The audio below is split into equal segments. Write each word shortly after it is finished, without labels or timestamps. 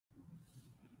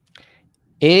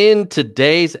In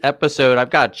today's episode,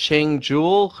 I've got Ching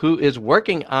Juhl, who is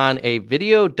working on a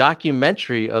video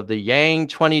documentary of the Yang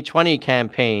 2020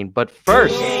 campaign. But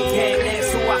first,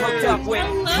 There's no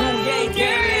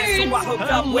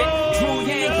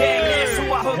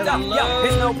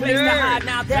place to hide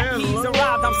now that he's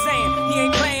arrived. I'm saying he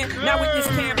ain't playing now with this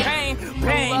campaign.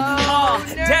 Pain,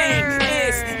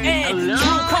 and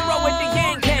Juhl, come roll with the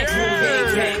Yang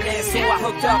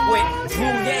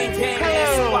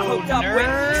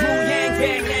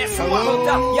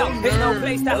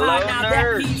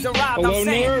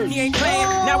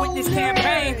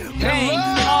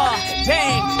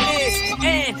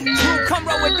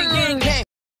gang.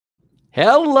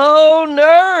 hello,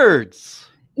 nerds.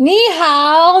 Ni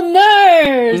hao,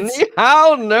 nerds. Ni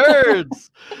hao, nerds.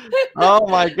 Oh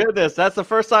my goodness, that's the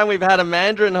first time we've had a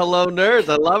Mandarin hello, nerds.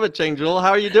 I love it, Ching Juhl. How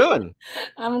are you doing?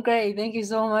 I'm great. Thank you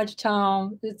so much,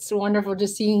 Tom. It's wonderful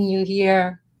just seeing you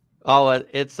here. Oh,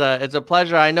 it's a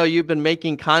pleasure. I know you've been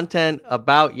making content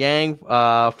about Yang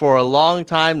for a long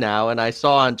time now, and I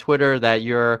saw on Twitter that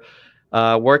you're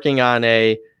working on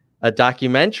a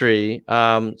documentary.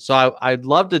 So I'd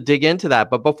love to dig into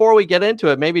that. But before we get into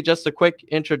it, maybe just a quick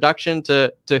introduction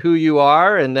to who you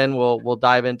are, and then we'll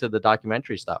dive into the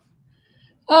documentary stuff.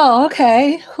 Oh,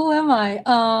 okay. Who am I?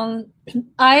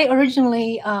 I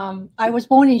originally I was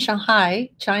born in Shanghai,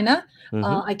 China.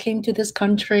 I came to this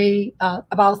country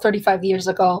about 35 years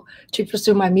ago to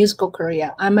pursue my musical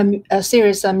career. I'm a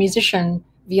serious musician,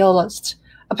 violist.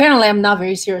 Apparently, I'm not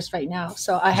very serious right now,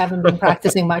 so I haven't been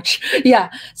practicing much. Yeah.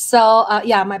 So,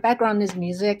 my background is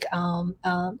music.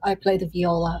 I play the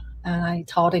viola, and I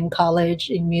taught in college,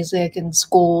 in music, in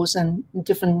schools, and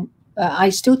different. I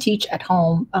still teach at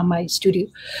home on my studio.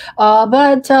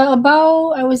 But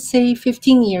about, I would say,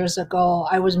 15 years ago,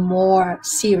 I was more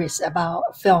serious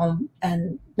about film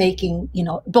and making,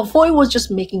 before it was just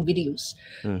making videos.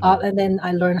 And then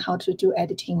I learned how to do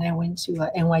editing. I went to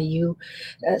NYU,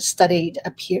 studied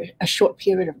a short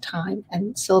period of time.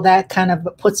 And so that kind of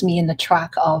puts me in the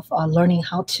track of learning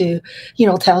how to,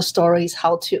 tell stories,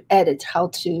 how to edit, how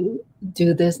to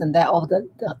do this and that, all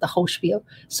the whole spiel.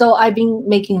 So I've been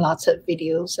making lots of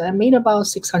videos. I made about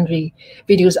 600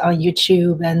 videos on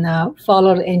YouTube and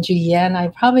followed NGN. I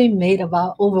probably made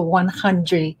about over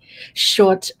 100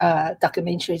 short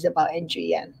documentaries about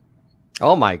NGN.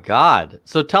 Oh my God.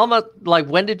 So tell me, like,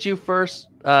 when did you first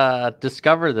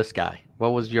discover this guy?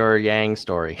 What was your Yang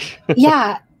story?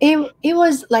 Yeah, it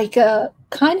was like a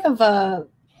kind of a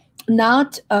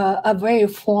not a very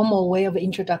formal way of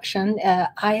introduction.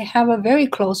 I have a very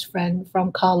close friend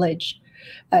from college.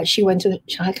 She went to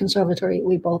Shanghai Conservatory.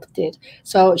 We both did.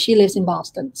 So she lives in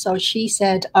Boston. So she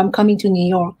said, I'm coming to New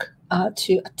York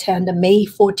to attend the May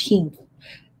 14th,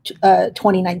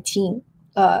 2019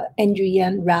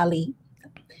 NGN rally.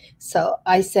 So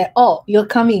I said, oh, you're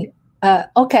coming.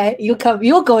 Okay, you come.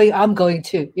 You're going. I'm going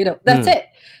too. That's it.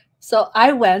 So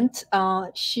I went.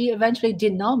 She eventually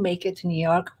did not make it to New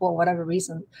York for whatever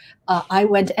reason. I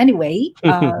went anyway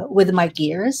with my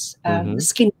gears,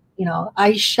 skinny.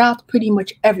 I shot pretty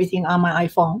much everything on my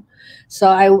iPhone. So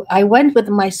I went with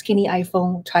my skinny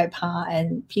iPhone tripod,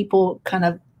 and people kind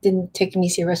of didn't take me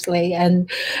seriously, and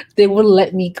they wouldn't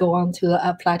let me go onto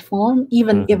a platform,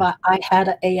 even if I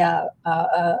had a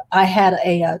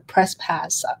press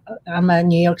pass. I'm a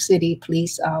New York City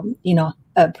police,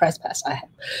 a press pass I have.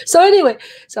 So anyway,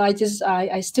 so I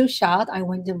still shot. I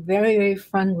went to very, very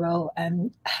front row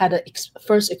and had a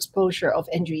first exposure of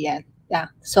NGN. Yeah.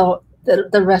 So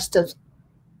the rest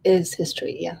is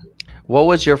history. Yeah. What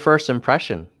was your first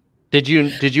impression? Did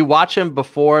you watch him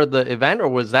before the event, or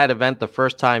was that event the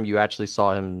first time you actually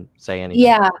saw him say anything?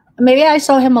 Yeah, maybe I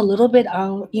saw him a little bit.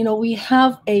 We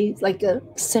have a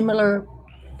similar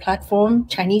platform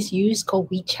Chinese use called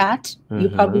WeChat. You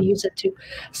probably use it too.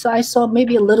 So I saw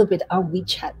maybe a little bit on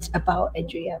WeChat about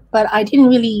NGN, but I didn't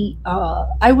really,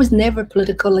 I was never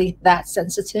politically that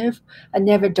sensitive. I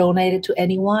never donated to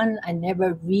anyone. I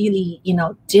never really,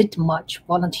 did much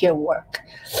volunteer work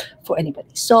for anybody.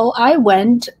 So I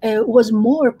went, was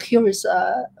more curious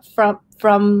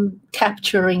from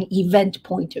capturing event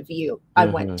point of view. I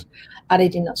went. I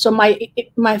didn't know. So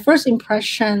my first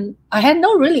impression, I had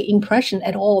no really impression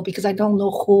at all because I don't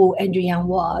know who NGN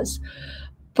was,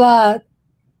 but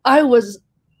I was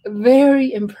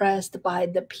very impressed by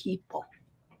the people.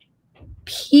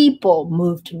 People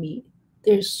moved me.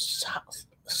 There's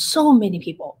so many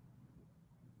people,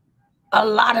 a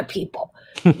lot of people,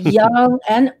 young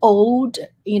and old,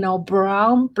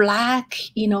 brown, black,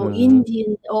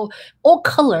 Indian, all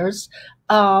colors.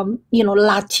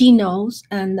 Latinos,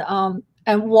 and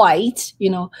and white,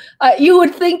 you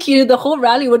would think the whole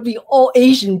rally would be all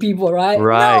Asian people, right?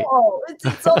 Right. No,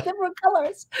 it's all different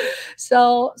colors.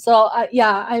 So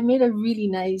yeah, I made a really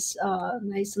nice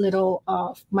little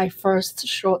my first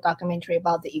short documentary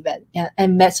about the event,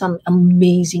 and met some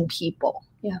amazing people.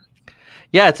 Yeah.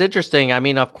 Yeah, it's interesting. I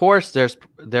mean, of course,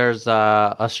 there's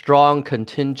a strong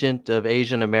contingent of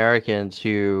Asian Americans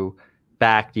who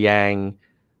backed Yang.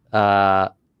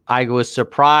 I was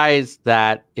surprised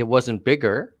that it wasn't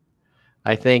bigger.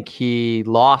 I think he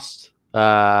lost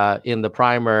in the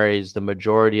primaries the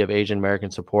majority of Asian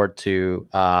American support to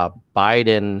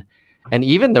Biden, and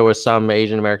even there was some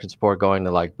Asian American support going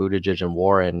to like Buttigieg and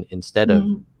Warren instead of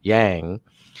Yang.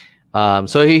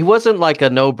 So he wasn't like a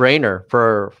no-brainer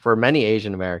for many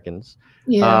Asian Americans.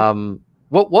 Yeah.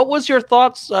 What was your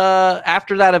thoughts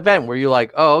after that event? Were you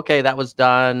like, oh, okay, that was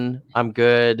done, I'm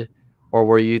good? Or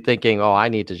were you thinking, oh, I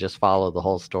need to just follow the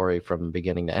whole story from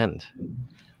beginning to end?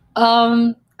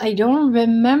 I don't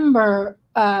remember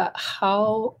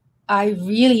how I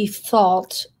really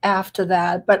thought after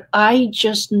that, but I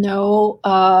just know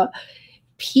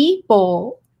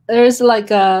people, there's like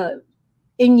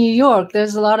in New York,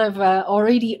 there's a lot of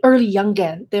already early young.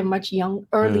 They're much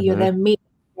earlier than me.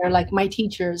 They're like my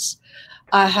teachers.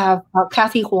 I have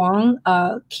Kathy Huang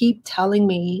keep telling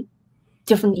me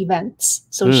different events.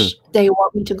 So they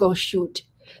want me to go shoot.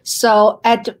 So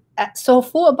so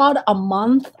for about a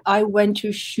month, I went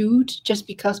to shoot just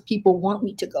because people want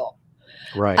me to go.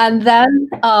 Right. And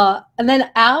then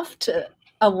after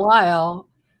a while,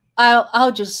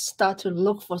 I'll just start to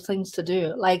look for things to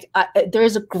do. Like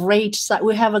there's a great site.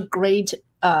 We have a great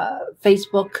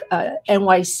Facebook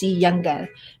NYC Yangan.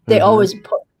 They always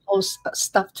post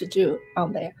stuff to do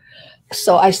on there.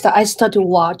 So I start to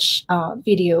watch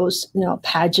videos,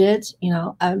 Paget,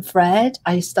 and Fred.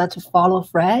 I start to follow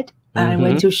Fred. I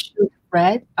went to shoot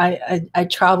Fred. I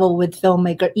travel with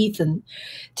filmmaker Ethan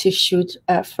to shoot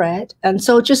Fred. And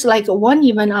so just like one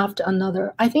event after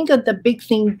another, I think that the big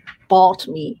thing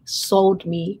sold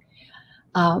me.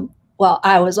 Well,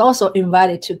 I was also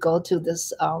invited to go to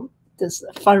this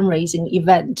fundraising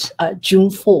event, June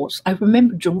 4th. I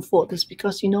remember June 4th is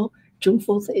because, June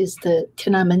 4th is the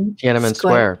Tiananmen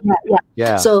Square.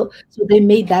 Yeah. So they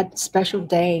made that special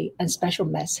day and special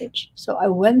message. So I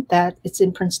went that. It's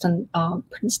in Princeton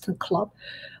Club.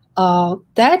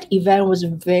 That event was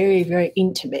very, very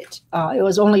intimate. It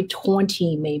was only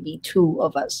 20, maybe 2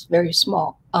 of us, very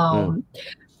small.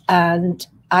 And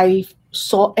I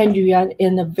saw Andrew Yang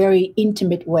in a very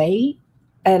intimate way,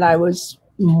 and I was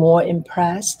more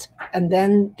impressed. And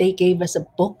then they gave us a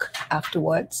book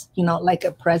afterwards, like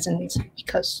a present,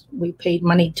 because we paid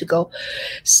money to go.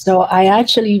 So I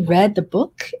actually read the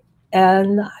book,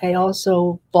 and I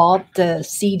also bought the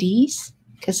CDs,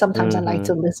 because sometimes I like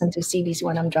to listen to CDs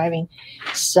when I'm driving.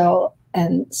 So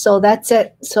that's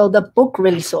it. So the book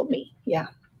really sold me. Yeah.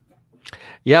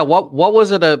 Yeah. What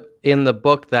was it in the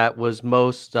book that was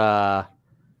most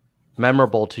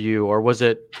memorable to you, or was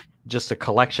it just a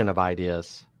collection of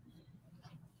ideas?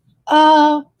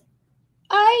 I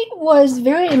was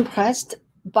very impressed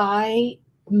by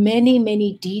many,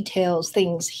 many details,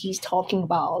 things he's talking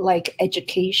about, like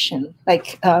education,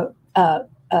 like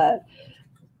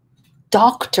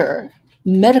doctor,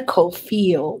 medical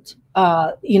field,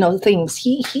 things.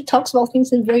 He talks about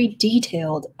things in very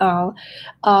detailed.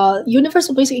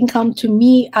 Universal basic income, to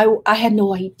me, I had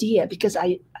no idea, because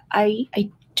I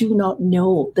do not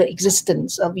know the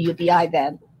existence of UBI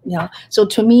then. So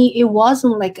to me, it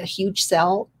wasn't like a huge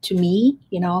sell to me,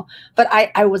 but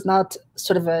I was not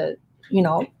sort of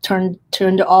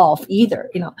turned off either,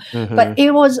 but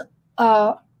it was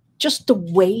just the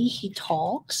way he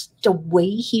talks, the way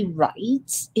he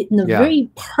writes in a very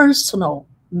personal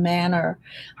manner.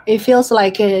 It feels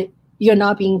like you're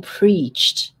not being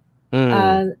preached.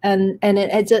 And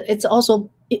it's also,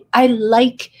 I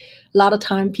like a lot of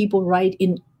time people write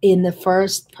in the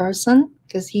first person,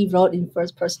 because he wrote in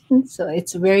first person, so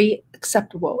it's very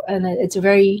acceptable, and it's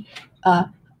very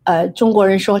中国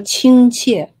人说亲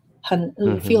切,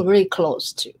 feel very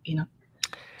close to,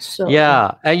 So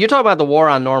yeah, and you talk about the war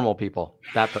on normal people.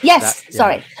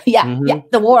 Sorry,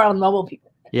 the war on normal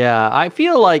people. Yeah, I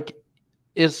feel like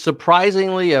it's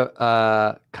surprisingly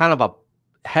a kind of a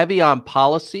heavy on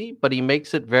policy, but he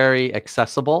makes it very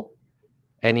accessible.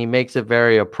 And he makes it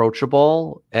very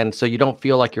approachable, and so you don't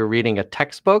feel like you're reading a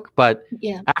textbook. But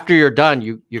after you're done,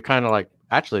 you're kind of like,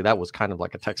 actually, that was kind of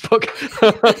like a textbook.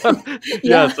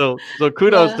 So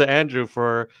kudos to Andrew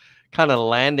for kind of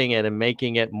landing it and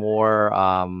making it more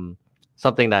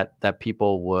something that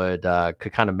people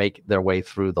could kind of make their way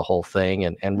through the whole thing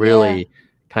and really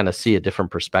kind of see a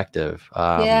different perspective.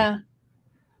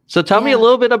 So tell me a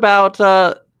little bit about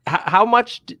how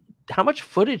much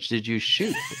footage did you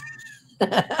shoot?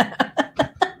 Did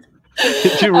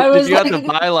you have to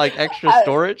buy like extra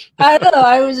storage? I don't know.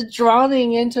 I was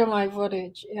drowning into my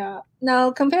footage. Yeah.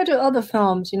 Now compared to other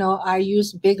films, I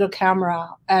use bigger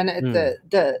camera and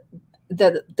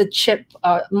the chip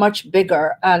are much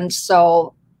bigger, and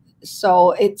so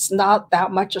it's not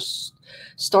that much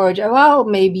storage. Well,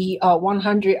 maybe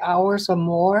 100 hours or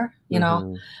more.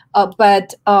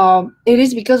 But it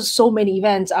is because of so many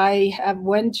events. I have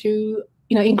went to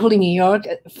including New York,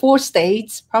 4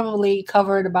 states, probably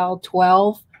covered about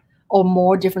 12 or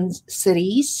more different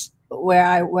cities where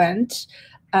I went,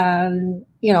 and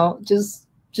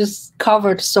just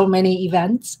covered so many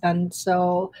events. And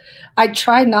so I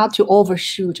try not to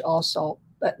overshoot also,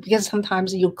 but because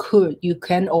sometimes you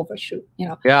can overshoot,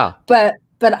 Yeah. But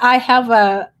I have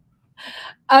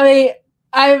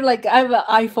I have an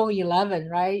iPhone 11,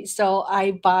 right? So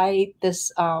I buy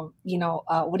this, what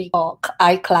do you call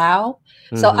iCloud?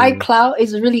 So iCloud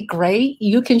is really great.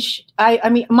 You can, I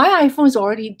mean, my iPhone is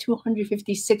already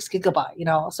 256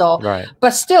 gigabyte, so, right.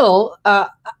 But still,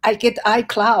 I get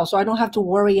iCloud, so I don't have to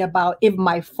worry about if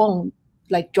my phone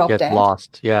get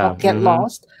lost. Yeah. Or get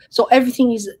lost. So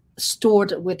everything is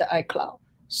stored with the iCloud.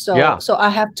 So, so I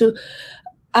have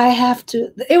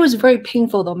to, it was very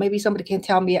painful though. Maybe somebody can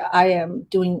tell me I am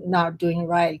not doing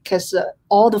right, because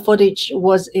all the footage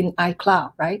was in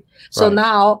iCloud, right? So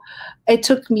now it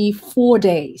took me 4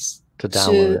 days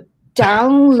to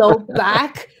download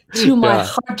back to my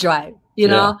hard drive.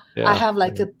 I have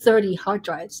like 30 hard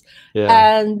drives,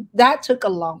 and that took a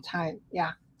long time.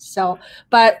 Yeah. So,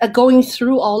 but going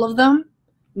through all of them,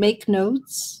 make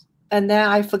notes, and then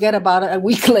I forget about it a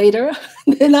week later,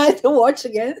 then I have to watch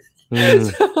again.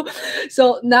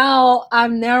 So now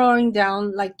I'm narrowing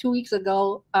down. Like 2 weeks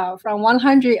ago, from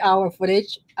 100-hour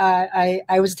footage,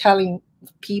 I was telling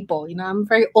people, I'm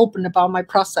very open about my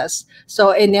process.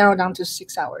 So it narrowed down to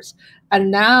 6 hours, and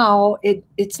now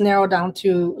it's narrowed down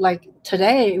to, like,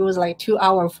 today it was like 2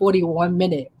 hours 41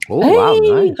 minutes. Oh, hey, wow!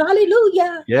 Nice.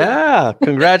 Hallelujah! Yeah,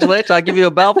 congratulations! I'll give you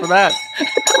a bell for that.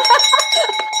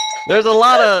 There's a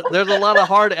lot of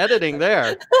hard editing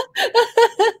there.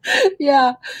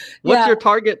 Yeah. What's your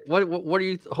target? What are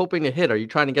you hoping to hit? Are you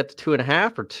trying to get to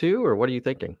 2.5 or 2, or what are you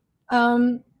thinking?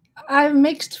 I have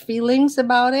mixed feelings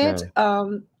about it.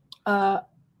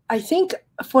 I think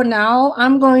for now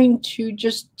I'm going to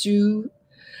just do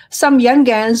some young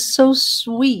guys so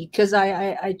sweet, because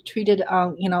I tweeted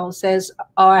says,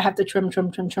 oh, I have to trim,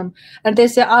 and they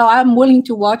say, oh, I'm willing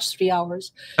to watch 3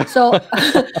 hours. So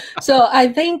so I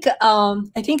think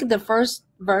the first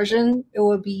version, it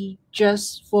will be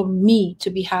just for me to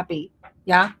be happy.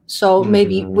 Yeah. So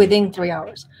maybe within 3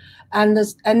 hours. And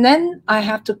then I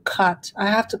have to cut.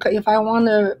 If I want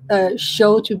to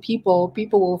show to people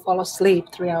will fall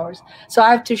asleep 3 hours. So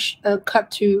I have to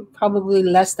cut to probably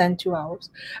less than 2 hours.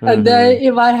 And then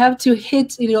if I have to hit,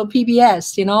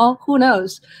 PBS, who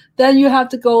knows? Then you have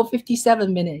to go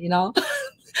 57 minutes,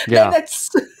 Yeah.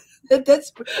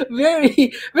 That's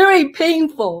very, very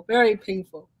painful. Very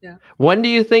painful. Yeah. When do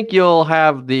you think you'll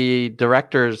have the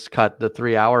director's cut, the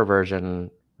 3-hour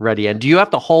version, ready? And do you have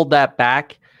to hold that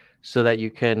back so that you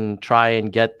can try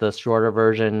and get the shorter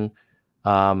version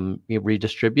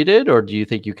redistributed, or do you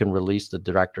think you can release the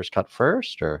director's cut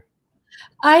first? Or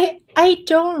I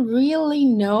don't really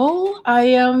know. I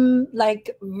am like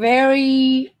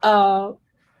very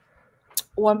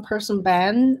one person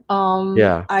band.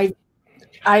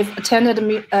 I've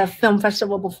attended a film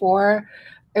festival before.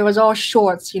 It was all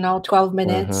shorts, 12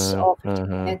 minutes or 15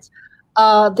 minutes.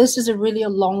 This is really a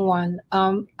long one.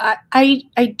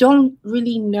 I don't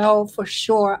really know for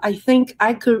sure. I think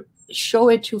I could show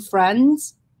it to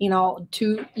friends,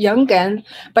 to young guns,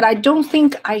 but I don't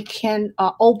think I can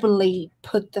openly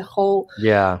put the whole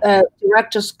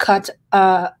director's cut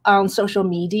on social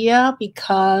media,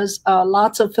 because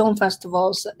lots of film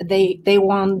festivals, they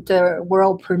want the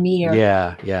world premiere.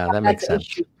 Yeah, that makes sense.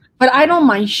 Issue. But I don't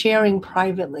mind sharing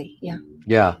privately.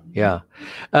 Yeah.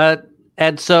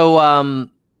 And so,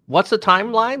 what's the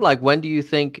timeline? Like, when do you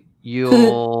think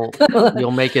you'll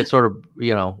make it sort of,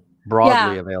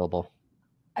 broadly available?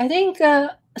 I think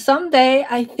someday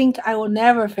I think I will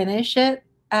never finish it,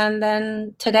 and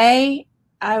then today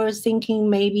I was thinking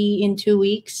maybe in 2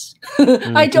 weeks.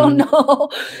 I don't know.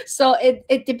 So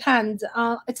it depends.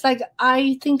 It's like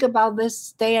I think about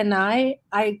this day and night.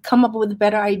 I come up with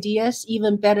better ideas,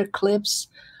 even better clips.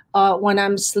 When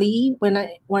I'm in sleep,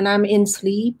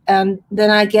 and then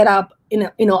I get up,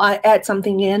 I add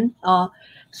something in.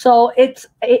 So it's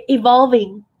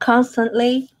evolving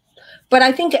constantly. but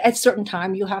I think at certain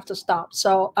time you have to stop.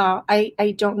 So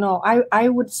I don't know. I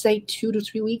would say 2 to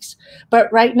 3 weeks.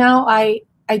 But right now I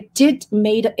did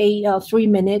made a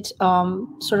 3-minute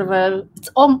sort of it's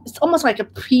almost like a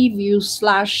preview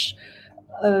slash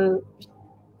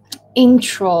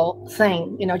intro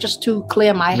thing, just to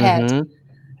clear my head,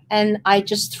 and I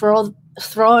just throw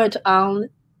it on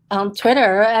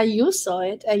Twitter, and you saw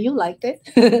it and you liked it.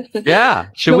 Yeah.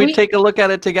 Should we take a look at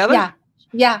it together?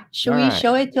 Yeah. Should we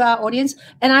show it to our audience?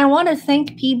 And I want to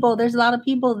thank people. There's a lot of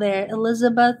people there.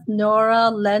 Elizabeth,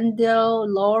 Nora, Lendo,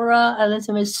 Laura,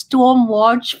 Elizabeth,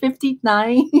 Stormwatch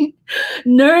 59,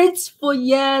 Nerds for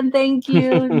Yan, thank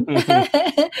you.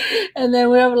 And then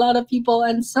we have a lot of people,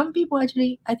 and some people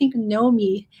actually, I think, know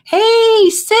me. Hey,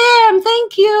 Sam,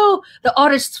 thank you. The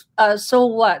artist, so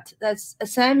what? That's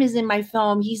Sam is in my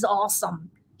film. He's awesome.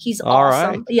 He's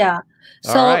awesome. Right. Yeah.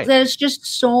 So there's just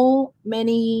so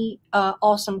many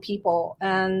awesome people,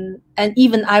 and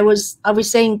even I was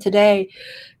saying today,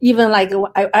 even like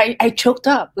I choked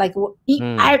up. Like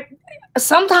I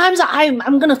sometimes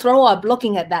I'm gonna throw up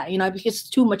looking at that, because it's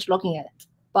too much looking at it.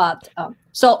 But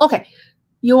so okay,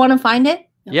 you want to find it?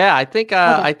 Yeah, I think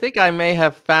I may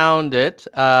have found it.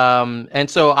 And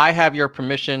so I have your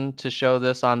permission to show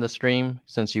this on the stream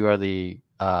since you are the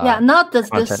not this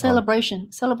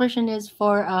celebration. Celebration is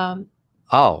for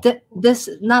this,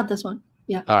 not this one.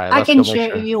 Yeah. All right. I can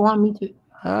share if you want me to.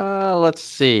 Let's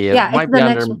see. It might be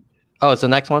under. One. Oh, it's the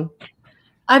next one.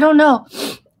 I don't know.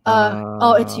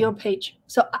 It's your page.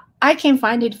 So I can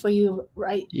find it for you,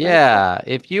 right? Yeah. Right.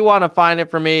 If you want to find it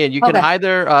for me, and you can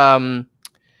either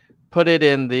put it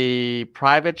in the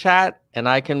private chat, and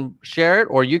I can share it,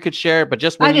 or you could share it. But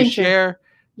just when you share,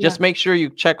 just make sure you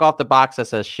check off the box that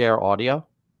says share audio.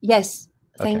 Yes.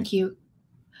 Thank you.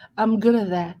 I'm good at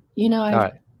that.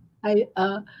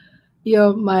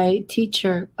 You're my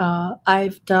teacher.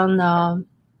 I've done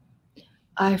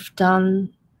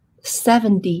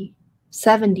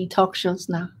 70 talk shows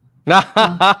now.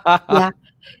 Yeah.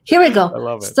 Here we go. I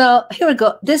love it. So here we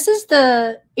go. This is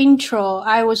the intro.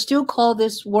 I will still call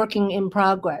this working in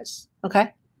progress.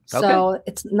 Okay. So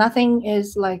it's nothing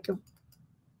is like.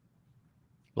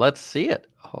 Let's see it.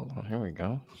 Hold on. Here we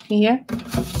go. Here.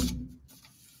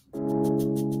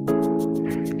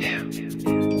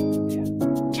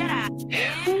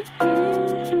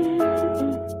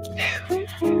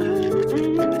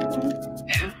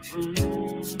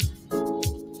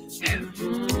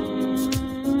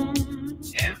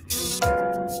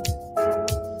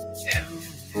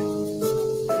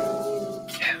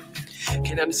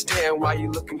 Understand why you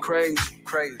looking crazy.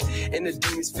 And the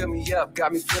demons fill me up,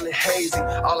 got me feeling hazy.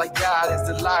 All I got is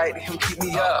the light, him keep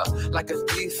me up like a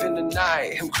thief in the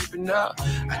night, him creeping up.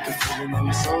 I can feel it in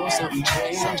my soul, something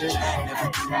changing. Never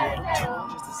do what I'm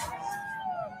told.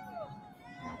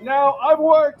 Now, I've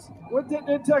worked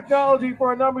in technology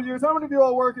for a number of years. How many of you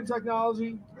all work in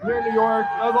technology here in New York?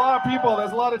 There's a lot of people.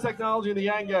 There's a lot of technology in the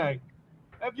Yang Gang.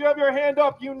 If you have your hand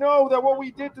up, you know that what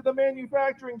we did to the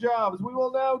manufacturing jobs, we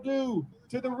will now do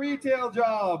to the retail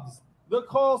jobs, the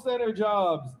call center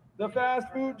jobs, the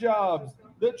fast food jobs,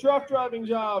 the truck driving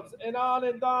jobs, and on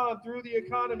through the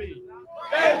economy.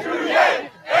 Andrew Yang!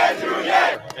 Andrew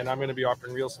Yang! And I'm going to be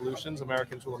offering real solutions.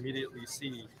 Americans will immediately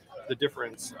see the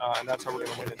difference, and that's how we're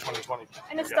going to win in 2020.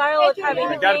 And the style of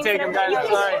having you got to take them, guys.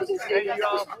 There you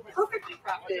go. Perfectly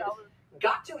crafted.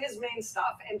 Got to his main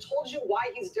stuff and told you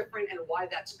why he's different and why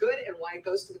that's good and why it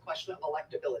goes to the question of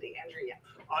electability. Andrew Yang.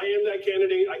 I am that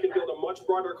candidate. I can build a much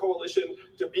broader coalition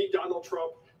to beat Donald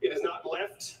Trump. It is not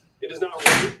left. It is not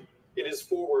right. It is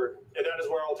forward. And that is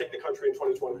where I'll take the country in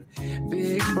 2020.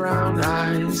 Big brown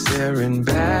eyes staring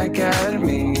back at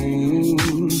me.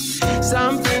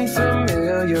 Something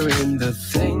familiar in the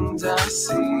things I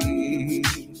see.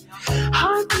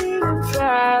 Heart beating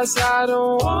fast, I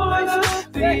don't wanna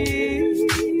be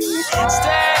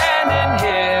standing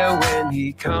here when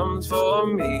he comes for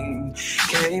me.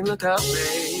 Can't look up,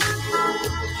 babe.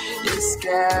 It's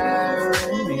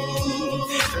scaring me.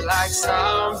 Feel like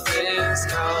something's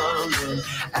coming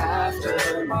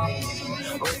after me.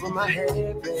 Over my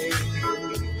head, babe.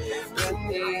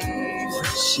 Beneath the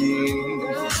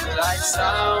sheets. Feel like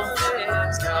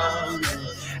something's coming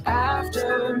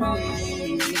after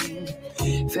me.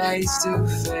 Face to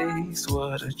face,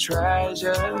 what a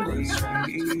tragedy.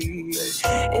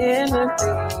 Inner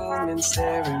demon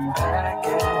staring back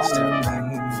at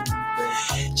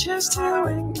me. Just to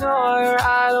ignore,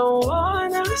 I don't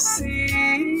wanna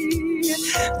see.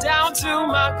 Down to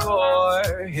my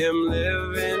core, him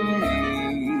living me.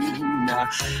 Now,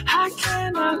 I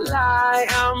cannot lie,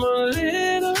 I'm a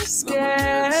little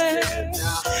scared.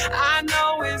 I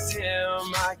know it's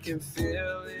him, I can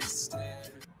feel it stay.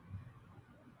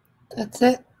 That's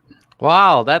it.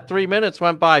 Wow, that 3 minutes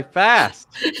went by fast.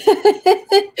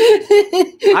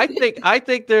 I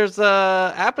think there's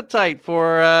appetite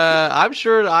for. I'm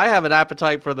sure I have an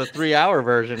appetite for the 3-hour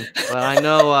version, but I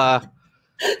know.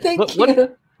 Thank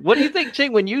you. What do you think,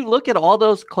 Ching? When you look at all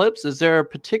those clips, is there a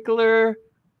particular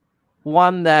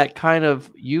one that kind of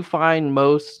you find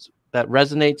most that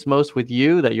resonates most with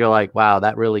you? That you're like, wow,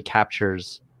 that really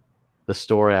captures the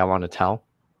story I want to tell.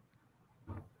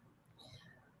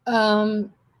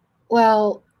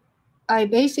 Well, I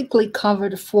basically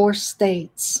covered 4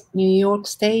 states: New York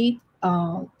State,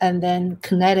 and then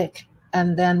Connecticut,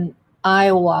 and then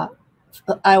Iowa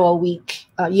week,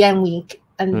 Yan week,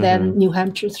 and then New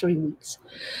Hampshire 3 weeks.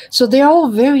 So they're all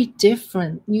very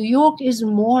different. New York is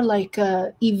more like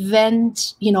a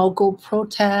event, go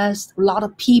protest, a lot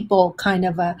of people kind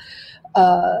of a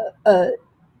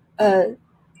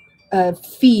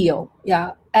feel,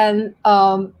 yeah. And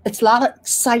it's a lot of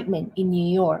excitement in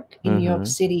New York, New York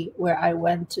City, where I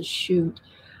went to shoot.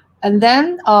 And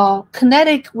then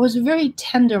Connecticut was a very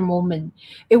tender moment.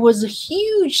 It was a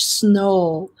huge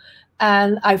snow,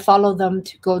 and I followed them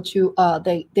to go to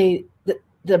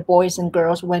the boys and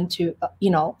girls went to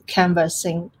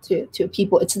canvassing to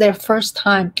people. It's their first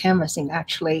time canvassing,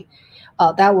 actually.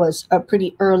 That was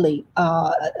pretty early,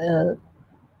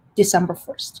 December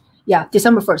 1st. Yeah,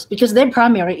 December 1st, because their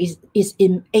primary is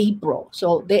in April,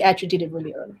 so they actually did it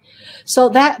really early. So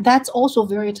that's also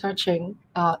very touching.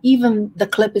 Even the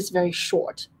clip is very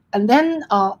short. And then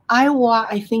Iowa,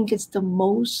 I think, is the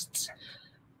most,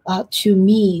 to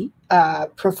me,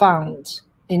 profound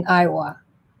in Iowa.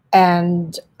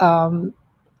 And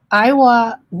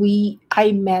Iowa,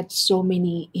 I met so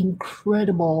many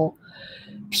incredible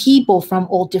people from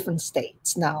all different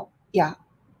states now. Yeah,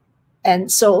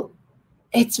 and so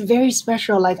it's very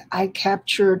special. Like, I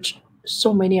captured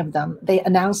so many of them. They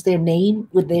announced their name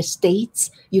with their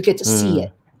states. You get to see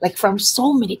it, like, from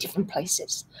so many different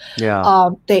places. Yeah.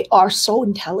 They are so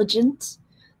intelligent.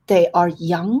 They are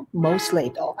young,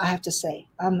 mostly, though, I have to say.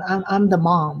 I'm the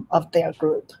mom of their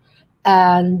group.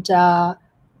 And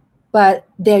but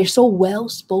they're so well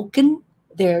spoken.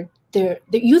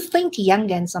 You think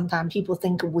Yangon, sometimes people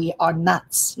think we are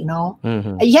nuts,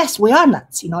 Yes, we are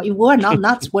nuts, If we're not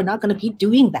nuts, we're not going to be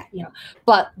doing that,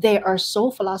 But they are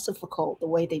so philosophical, the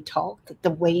way they talk,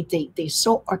 the way they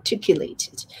so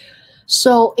articulated.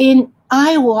 So in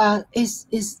Iowa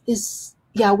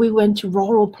yeah, we went to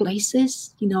rural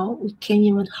places, we can't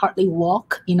even hardly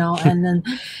walk, and then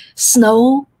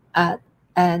snow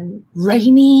and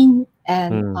raining,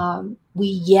 and we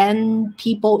yen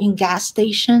people in gas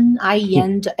station. I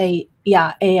yenned a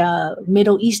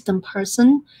Middle Eastern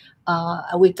person.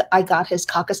 I got his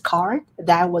caucus card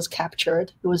that was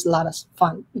captured. It was a lot of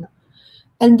fun,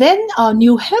 And then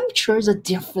New Hampshire is a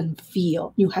different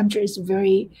feel. New Hampshire is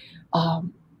very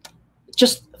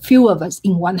just few of us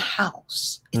in one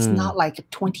house. It's not like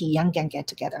 20 Yangon get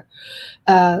together.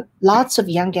 Lots of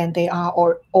Yangon, they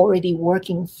are already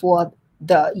working for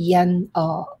the Yan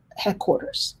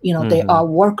headquarters. They are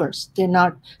workers. They're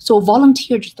not so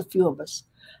volunteer. Just a few of us,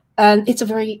 and it's a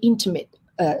very intimate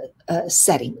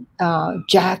setting.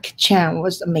 Jack Chan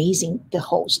was amazing, the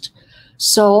host.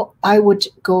 So I would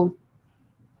go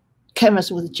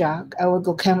canvas with Jack. I would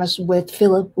go canvas with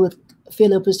Philip.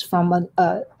 Philip is from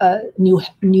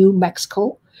New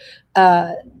Mexico.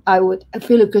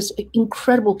 Philip is an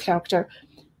incredible character.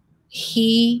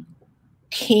 He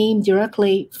came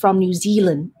directly from New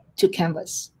Zealand to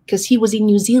canvas because he was in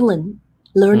New Zealand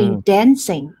learning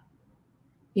dancing.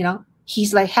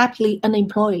 He's like happily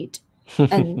unemployed.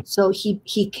 And so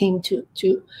he came to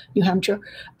New Hampshire.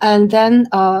 And then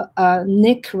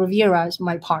Nick Rivera is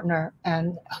my partner,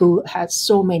 and who has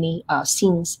so many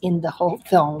scenes in the whole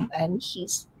film, and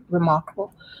he's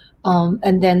remarkable.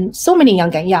 And then so many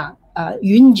young guys. Yeah,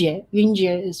 Yunjie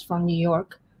is from New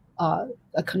York,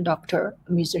 a conductor,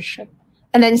 a musician.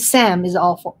 And then Sam is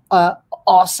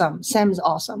awesome. Sam is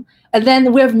awesome. And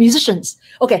then we have musicians.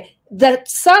 Okay, the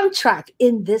soundtrack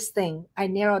in this thing, I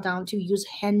narrowed down to use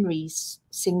Henry's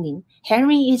singing.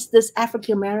 Henry is this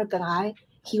African-American guy.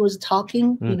 He was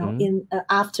talking, in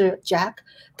after Jack.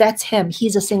 That's him.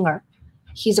 He's a singer.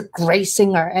 He's a great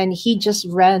singer. And he just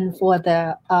ran for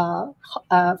the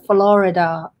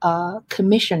Florida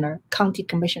county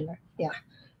commissioner. Yeah.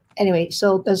 Anyway,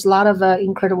 so there's a lot of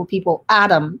incredible people.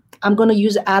 Adam. I'm going to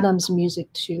use Adam's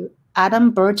music too. Adam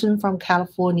Burton from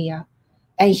California.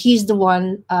 And he's the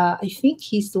one, I think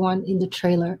he's the one in the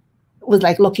trailer, was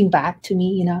looking back to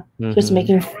me, just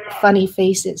making funny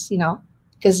faces,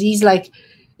 because he's like,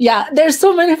 Yeah, there's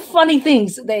so many funny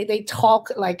things. They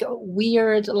talk like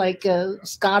weird, like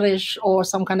Scottish or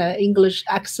some kind of English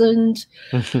accent.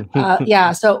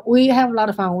 Yeah, so we have a lot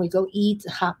of fun. We go eat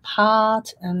hot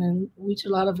pot, and then we do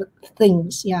a lot of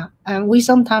things. Yeah, and we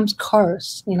sometimes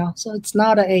curse. So it's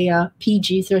not a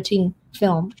PG-13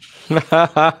 film.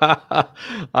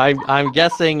 I'm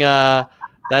guessing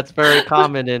that's very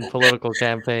common in political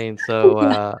campaigns. So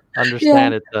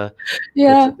understand it's a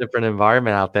different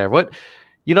environment out there.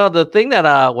 The thing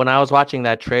that when I was watching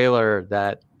that trailer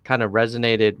that kind of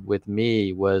resonated with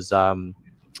me was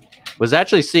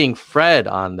actually seeing Fred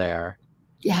on there.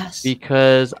 Yes.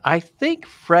 Because I think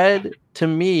Fred, to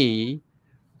me,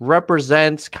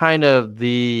 represents kind of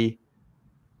the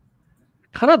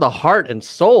heart and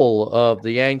soul of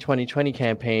the Yang 2020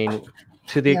 campaign,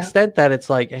 to the extent that it's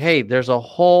like, hey, there's a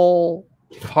whole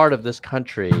part of this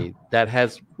country that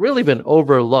has really been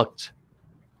overlooked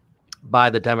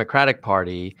by the Democratic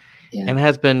Party and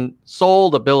has been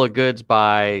sold a bill of goods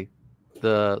by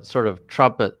the sort of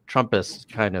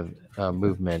Trumpist kind of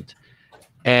movement.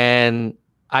 And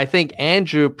I think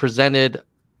Andrew presented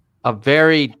a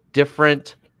very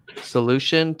different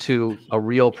solution to a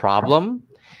real problem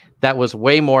that was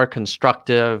way more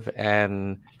constructive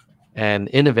and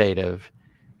innovative.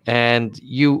 And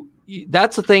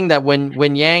that's the thing, that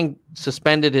when Yang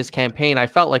suspended his campaign, I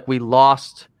felt like we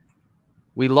lost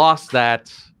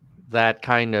that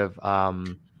kind of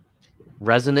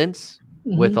resonance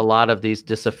with a lot of these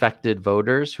disaffected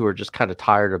voters who are just kind of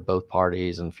tired of both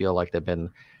parties and feel like they've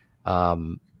been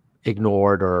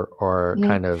ignored or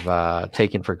kind of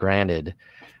taken for granted.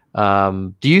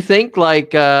 Do you think,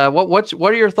 like, what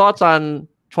are your thoughts on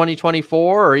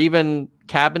 2024 or even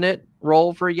cabinet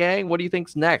role for Yang? What do you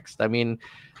think's next? I mean,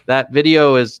 that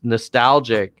video is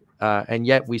nostalgic, and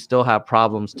yet we still have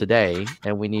problems today,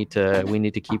 and we need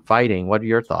to keep fighting. What are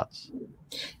your thoughts?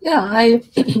 Yeah, I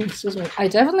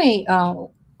definitely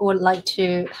would like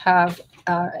to have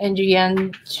Andrew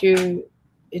Yang to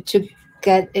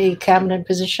get a cabinet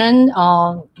position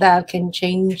that can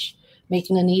change,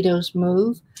 making the needles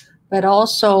move. But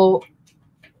also,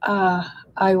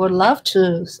 I would love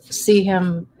to see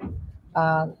him,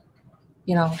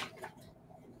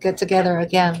 get together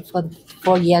again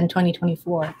for Yang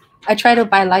 2024. I try to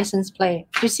buy license plate.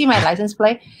 You see my license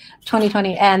plate,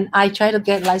 2020, and I try to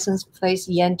get license plate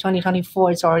Yang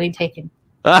 2024. It's already taken.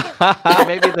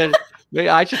 Maybe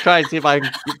I should try and see if I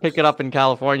can pick it up in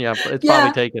California. It's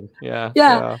probably taken.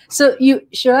 Yeah. So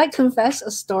should I confess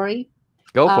a story?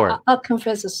 Go for it. I'll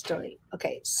confess a story.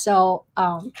 Okay. So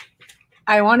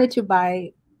I wanted to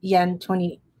buy Yang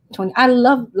 2020. I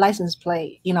love license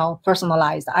plate,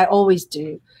 personalized. I always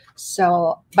do.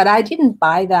 So, but I didn't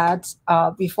buy that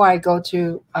before I go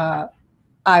to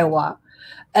Iowa.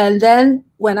 And then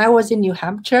when I was in New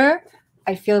Hampshire,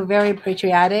 I feel very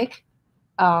patriotic.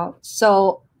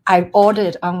 So I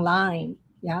ordered online.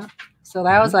 Yeah. So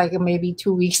that was like maybe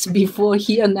 2 weeks before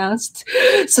he announced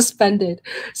suspended.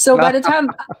 So by the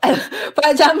time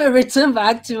I returned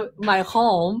back to my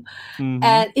home,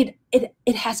 and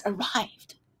it has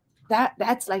arrived.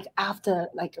 That's like after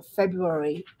like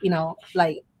February,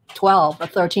 like 12 or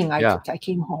 13, I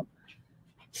came home.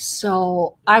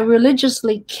 So I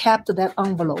religiously kept that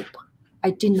envelope.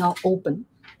 I did not open.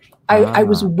 I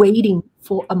was waiting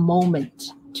for a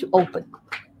moment to open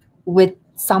with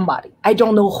somebody. I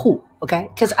don't know who. Okay,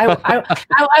 because I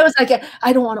was like,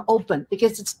 I don't want to open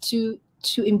because it's too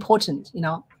important.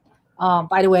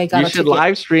 By the way, I got. You should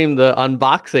live stream the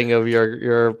unboxing of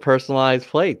your personalized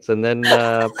plates and then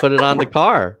put it on the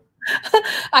car.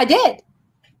 I did.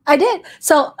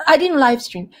 So I didn't live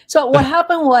stream. So what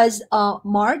happened was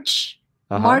March,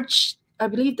 I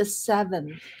believe the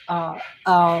 7th.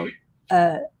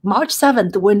 March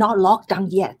 7th, we're not locked down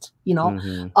yet.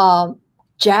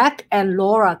 Jack and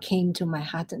Laura came to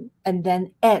Manhattan, and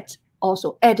then Ed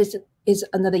also. Ed is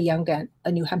another young gun,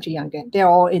 a New Hampshire young gun. They're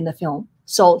all in the film.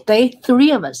 So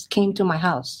three of us came to my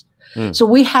house. So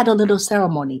we had a little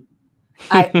ceremony.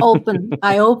 I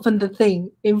opened the thing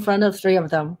in front of three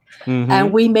of them,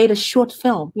 and we made a short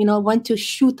film. Went to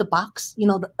shoot the box.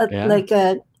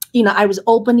 I was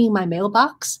opening my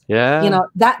mailbox. Yeah.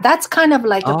 That's kind of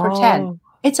like a pretend.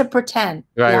 It's a pretend.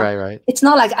 Right. It's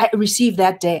not like I received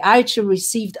that day. I actually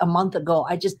received a month ago.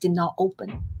 I just did not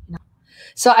open.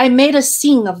 So I made a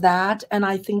scene of that, and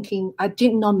I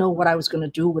did not know what I was going to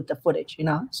do with the footage.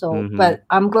 So, but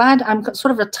I'm glad I'm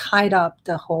sort of tied up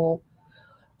the whole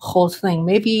thing.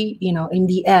 Maybe in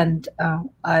the end,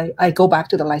 I go back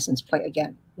to the license plate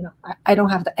again. I don't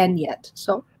have the end yet.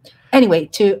 So. Anyway,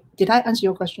 did I answer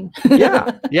your question?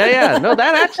 Yeah. No,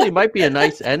 that actually might be a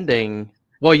nice ending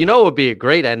Well, you know, what would be a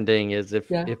great ending is if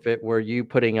Yeah. it were you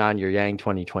putting on your Yang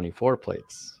 2024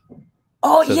 plates.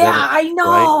 Oh So yeah, then I right?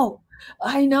 know.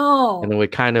 I know. And then we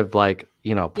kind of like,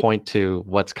 you know, point to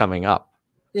what's coming up.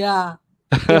 Yeah.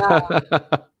 Yeah.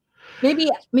 Maybe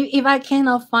if I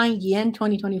cannot find Yen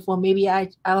 2024, maybe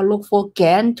I'll look for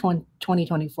GAN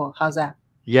 2024. How's that?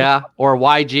 Yeah, or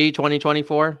YG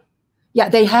 2024. Yeah,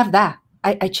 they have that.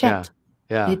 I checked.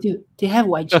 Yeah. They do. They have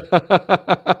YG.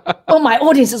 Oh, my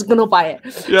audience is gonna buy it.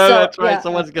 Yeah, So, that's right.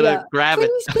 Someone's gonna grab it.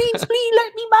 Please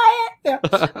let me buy it. Yeah.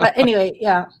 But anyway,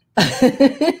 yeah.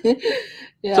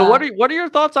 Yeah. So what are your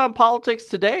thoughts on politics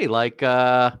today? Like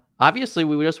obviously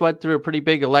we just went through a pretty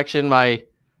big election. I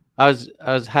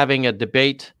was having a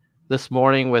debate this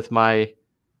morning with my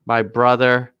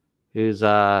brother who's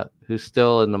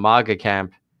still in the MAGA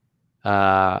camp.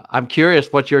 I'm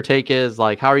curious what your take is.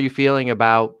 Like, how are you feeling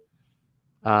about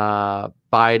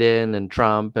Biden and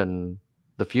Trump and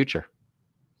the future?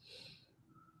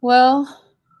 Well,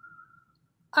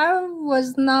 I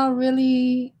was not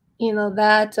really,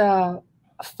 that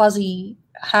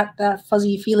had that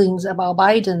fuzzy feelings about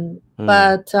Biden,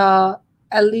 but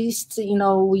at least,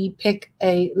 we pick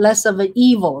a less of an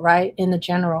evil, right, in the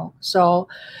general. So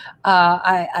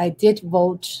I did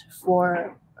vote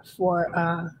for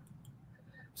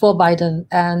Biden,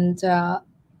 and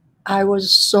I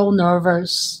was so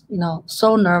nervous,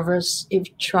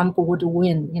 if Trump would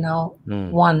win,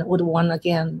 would win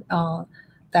again.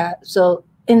 So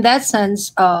in that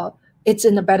sense, it's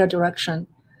in a better direction.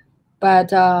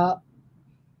 But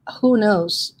who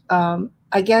knows?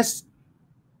 I guess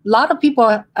a lot of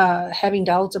people are having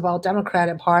doubts about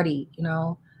Democratic Party,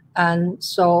 and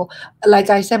so, like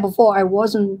I said before, I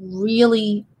wasn't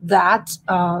really that,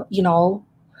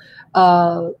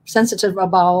 sensitive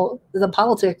about the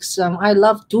politics. I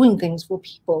love doing things for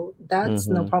people. That's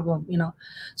no problem,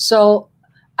 So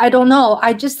I don't know.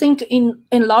 I just think in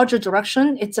larger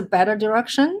direction, it's a better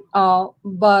direction.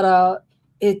 But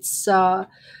it's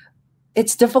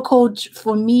difficult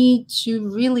for me to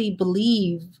really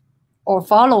believe or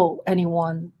follow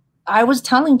anyone. I was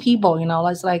telling people,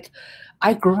 it's like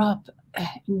I grew up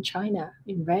in China,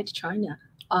 in Red China,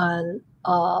 and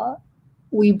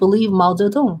we believe Mao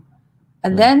Zedong.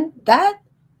 And then that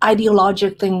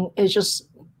ideologic thing is just,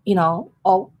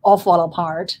 all fall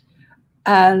apart.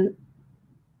 And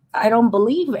I don't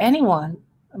believe anyone.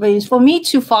 But it's for me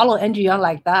to follow Andrew Yang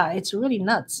like that, it's really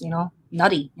nuts,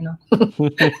 nutty,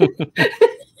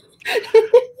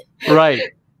 Right.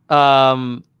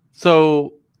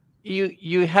 So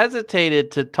you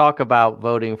hesitated to talk about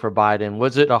voting for Biden.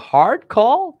 Was it a hard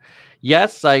call?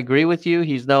 Yes, I agree with you.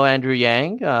 He's no Andrew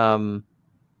Yang.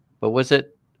 But was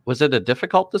it a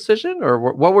difficult decision, or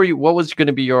what was going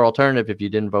to be your alternative if you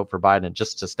didn't vote for Biden,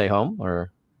 just to stay home,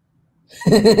 or?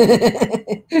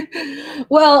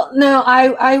 Well, no,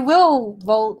 I will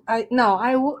vote. I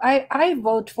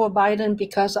vote for Biden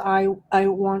because I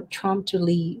want Trump to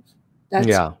leave.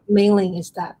 That's mainly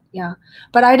is that. Yeah.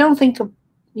 But I don't think,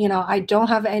 I don't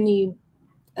have any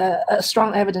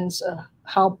strong evidence of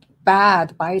how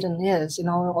bad Biden is,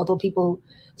 although people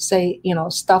say,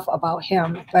 stuff about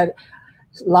him, but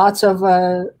lots of,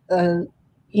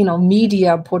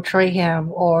 media portray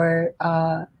him, or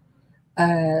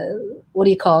what do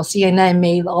you call, CNN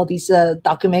made all these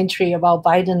documentary about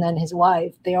Biden and his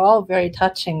wife. They're all very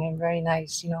touching and very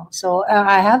nice, So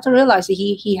I have to realize that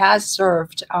he has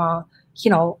served,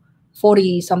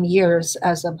 40 some years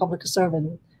as a public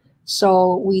servant.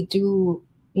 So we do,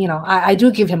 I do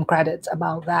give him credit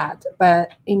about that.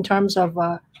 But in terms of,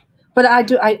 but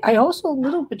I also a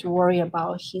little bit worry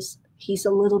about he's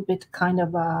a little bit kind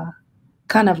of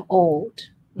old.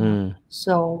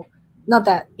 So not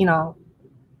that,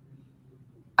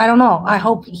 I don't know. I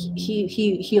hope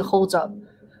he holds up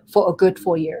for a good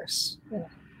 4 years. Yeah.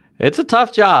 It's a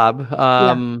tough job.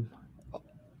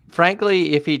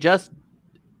 Frankly, if he just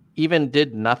even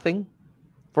did nothing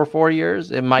for 4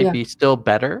 years, it might be still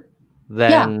better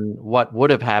than what would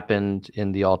have happened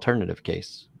in the alternative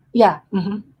case. Yeah.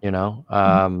 That's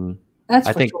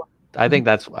I think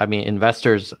that's,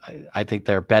 investors, I think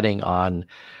they're betting on,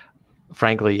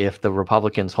 frankly, if the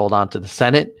Republicans hold on to the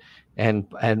Senate and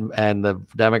the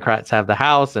Democrats have the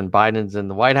House and Biden's in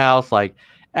the White House, like,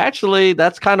 actually,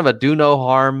 that's kind of a do no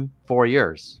harm 4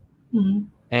 years.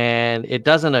 And it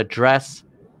doesn't address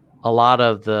a lot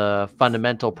of the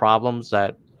fundamental problems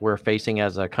that we're facing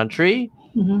as a country,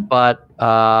 but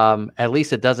at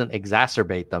least it doesn't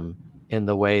exacerbate them in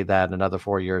the way that another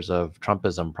 4 years of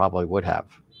Trumpism probably would have.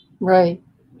 Right.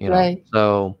 Right.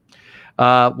 So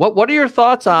what are your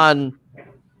thoughts on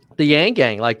the Yang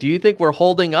Gang? Like, do you think we're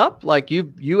holding up? Like,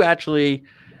 you actually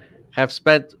have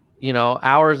spent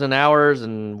hours and hours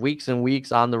and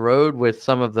weeks on the road with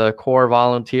some of the core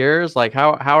volunteers. Like,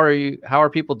 how are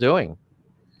people doing?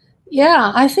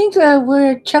 Yeah, I think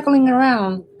we're chuckling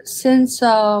around since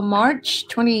March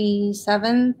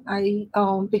 27. I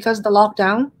because of the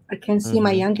lockdown, I can't see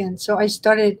my youngins. So I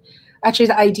started. Actually,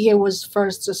 the idea was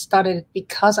first started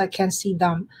because I can't see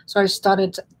them. So I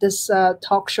started this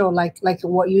talk show like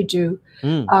what you do.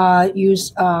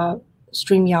 Use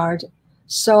StreamYard.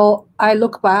 So I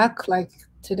look back like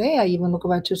today. I even look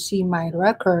back to see my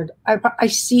record. I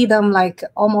see them like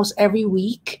almost every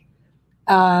week.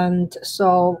 And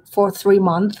so for 3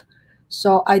 months,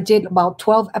 so I did about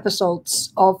 12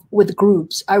 episodes with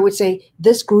groups. I would say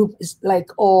this group is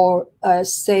like, or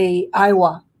say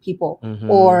Iowa people,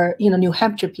 or New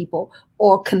Hampshire people,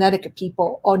 or Connecticut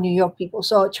people, or New York people.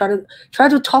 So try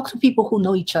to talk to people who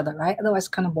know each other, right? Otherwise,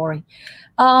 kind of boring.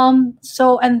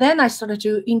 So and then I started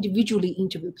to individually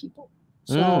interview people.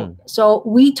 So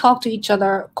we talk to each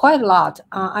other quite a lot.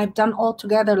 I've done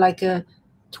altogether like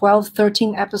 12,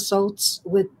 13 episodes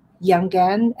with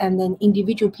Yangan, and then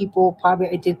individual people probably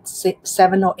I did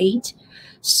 7 or 8.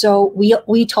 So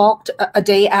we talked a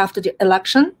day after the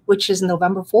election, which is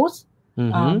November 4th.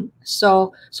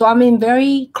 So I'm in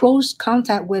very close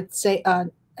contact with say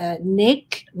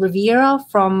Nick Rivera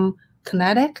from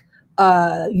Connecticut,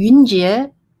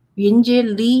 Yunjie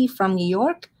Lee from New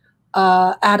York,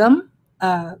 Adam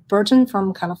Burton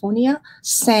from California,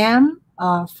 Sam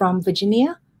from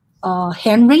Virginia,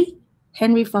 Henry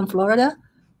from Florida.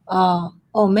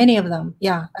 Many of them.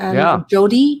 Yeah. And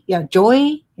Jody,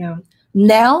 Joy,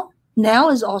 Nell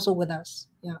is also with us.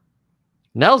 Yeah.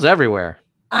 Nell's everywhere.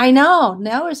 I know.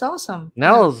 Nell is awesome.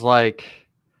 Nell's like,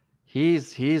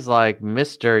 he's like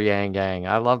Mr. Yang Gang.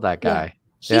 I love that guy.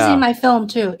 He's in my film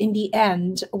too. In the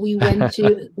end, we went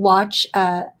to watch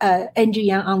Andrew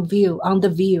Yang on The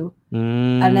View.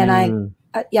 And then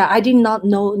I did not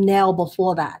know Nell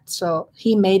before that. So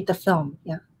he made the film.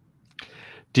 Yeah.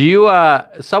 Do you,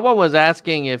 someone was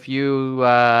asking if you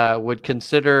would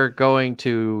consider going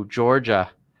to Georgia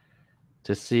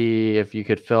to see if you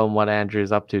could film what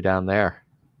Andrew's up to down there.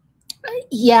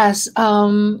 Yes.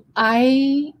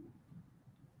 I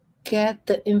get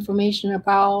the information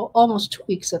about almost 2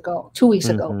 weeks ago. 2 weeks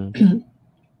ago.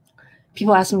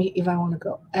 People asked me if I want to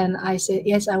go. And I said,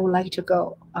 yes, I would like to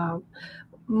go.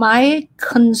 My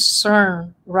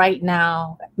concern right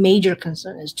now, major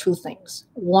concern, is 2 things.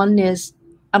 One is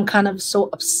I'm kind of so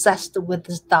obsessed with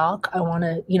this dog. I want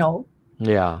to,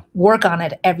 work on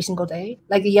it every single day.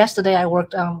 Like yesterday, I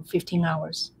worked 15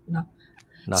 hours.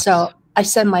 Nuts. So I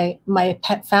sent my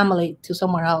pet family to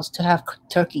somewhere else to have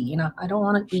turkey. I don't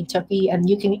want to eat turkey, and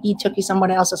you can eat turkey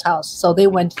someone else's house. So they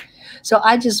went. So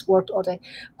I just worked all day.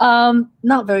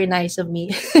 Not very nice of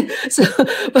me.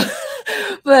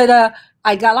 but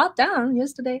I got a lot done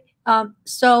yesterday.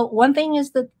 So one thing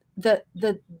is the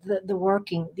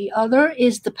working. The other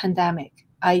is the pandemic.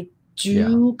 I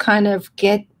do kind of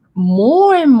get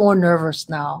more and more nervous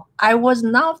now. I was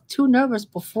not too nervous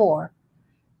before.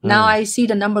 Now I see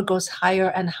the number goes higher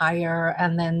and higher,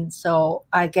 and then so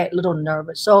I get a little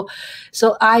nervous. So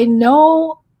I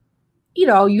know,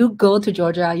 you go to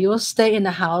Georgia, you'll stay in the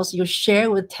house, you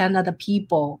share with 10 other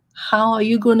people. How are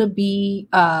you going to be,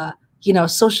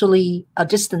 socially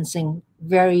distancing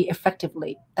very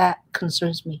effectively? That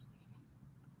concerns me.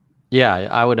 Yeah,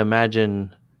 I would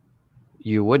imagine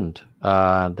you wouldn't.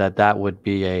 That would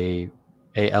be a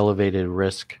elevated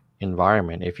risk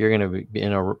environment. If you're going to be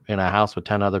in a house with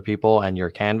 10 other people and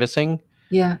you're canvassing,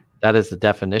 that is the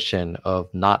definition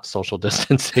of not social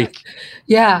distancing.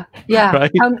 Yeah.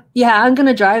 Right? I'm going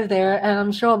to drive there, and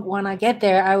I'm sure when I get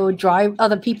there, I will drive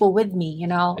other people with me,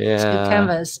 to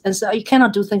canvas. And so you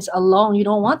cannot do things alone. You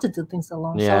don't want to do things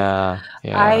alone. So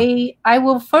I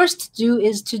will first do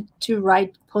is to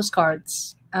write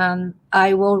postcards, and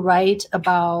I will write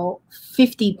about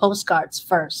 50 postcards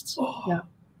first.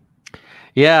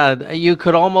 Yeah, you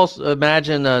could almost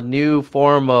imagine a new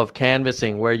form of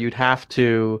canvassing where you'd have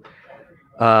to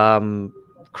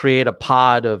create a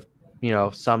pod of,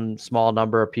 some small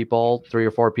number of people, 3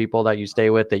 or 4 people that you stay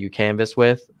with, that you canvass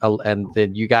with, and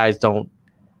then you guys don't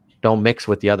mix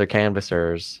with the other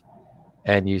canvassers,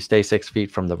 and you stay 6 feet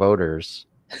from the voters.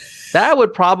 That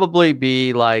would probably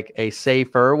be like a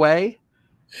safer way,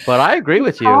 but I agree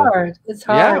with you. It's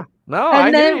hard. Yeah, no,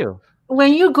 I hear you.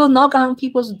 When you go knock on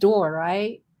people's door,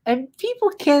 right? And people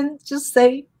can just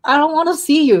say, I don't want to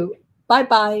see you.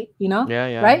 Bye-bye,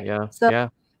 right? Yeah. So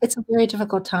it's a very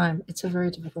difficult time.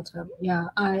 Yeah,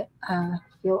 I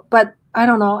feel, but I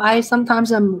don't know.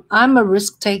 I'm a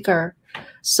risk taker.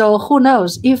 So who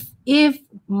knows? If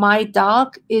my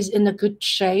dog is in a good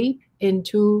shape in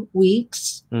 2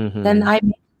 weeks, then I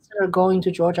may consider going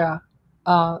to Georgia,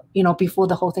 before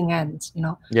the whole thing ends.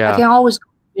 I can always go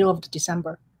in the middle of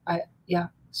December.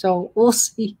 So we'll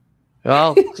see.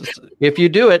 Well, if you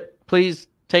do it, please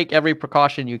take every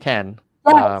precaution you can.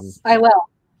 Yes, I will.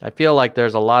 I feel like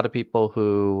there's a lot of people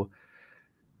who,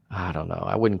 I don't know,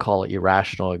 I wouldn't call it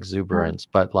irrational exuberance,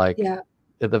 but like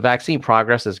the vaccine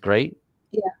progress is great.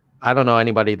 Yeah. I don't know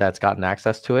anybody that's gotten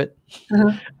access to it.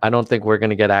 I don't think we're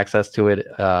going to get access to it,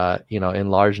 in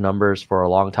large numbers for a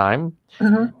long time.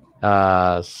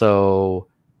 So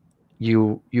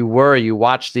you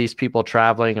watch these people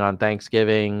traveling on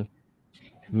Thanksgiving,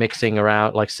 mixing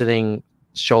around, like sitting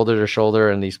shoulder to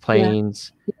shoulder in these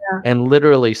planes and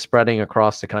literally spreading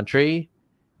across the country.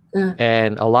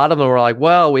 And a lot of them were like,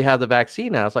 well, we have the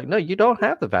vaccine now. It's like, no, you don't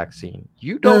have the vaccine.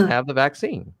 You don't have the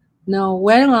vaccine. No,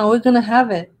 when are we going to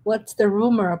have it? What's the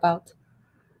rumor about?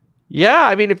 Yeah,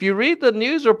 I mean, if you read the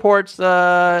news reports,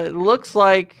 it looks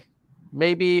like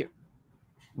maybe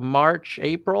March,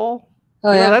 April.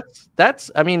 That's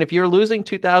I mean, if you're losing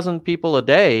 2,000 people a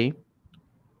day,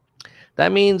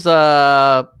 that means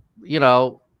couple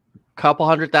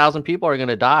 100,000 people are going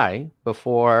to die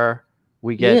before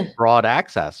we get broad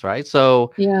access, right?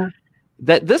 So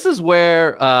that this is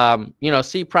where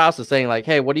C. Proust is saying, like,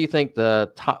 hey, what do you think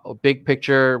the big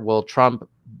picture? Will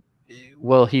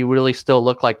he really still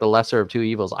look like the lesser of two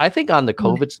evils? I think on the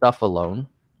COVID stuff alone,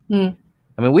 I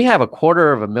mean, we have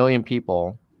 250,000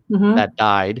 people that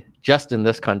died just in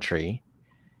this country.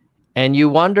 And you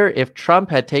wonder if Trump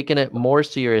had taken it more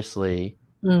seriously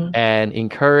and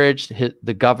encouraged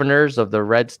the governors of the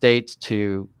red states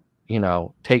to,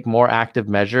 take more active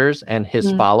measures, and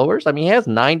his followers. I mean, he has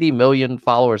 90 million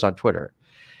followers on Twitter.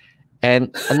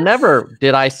 And never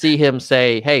did I see him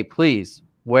say, hey, please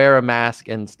wear a mask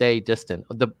and stay distant.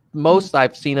 The most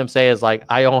I've seen him say is like,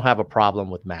 I don't have a problem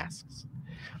with masks.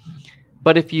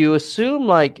 But if you assume,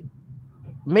 like,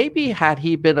 maybe had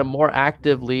he been a more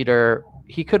active leader,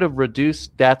 he could have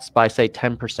reduced deaths by, say,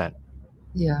 10%.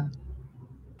 Yeah.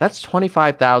 That's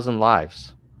 25,000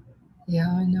 lives. Yeah,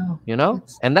 I know.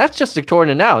 And that's just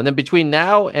Victoria now. And then between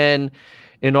now and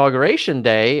Inauguration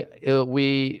Day,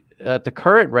 at the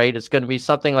current rate, it's going to be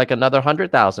something like another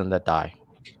 100,000 that die.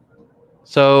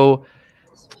 So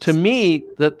to me,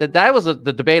 that was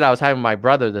the debate I was having with my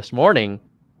brother this morning.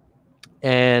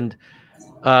 And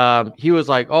he was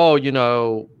like, oh,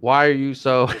 why are you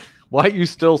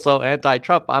still so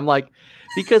anti-Trump? I'm like,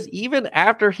 because even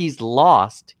after he's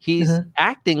lost, he's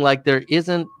acting like there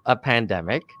isn't a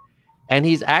pandemic, and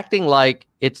he's acting like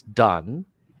it's done,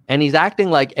 and he's acting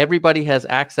like everybody has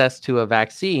access to a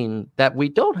vaccine that we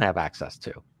don't have access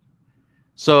to.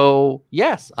 So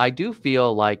yes, I do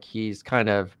feel like he's kind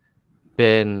of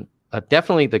been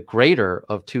definitely the greater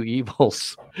of two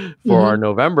evils for our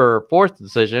November 4th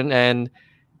decision. And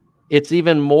it's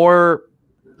even more,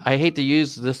 I hate to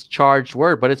use this charged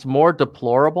word, but it's more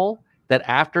deplorable that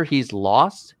after he's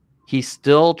lost, he's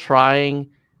still trying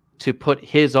to put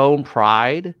his own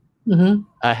pride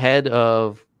ahead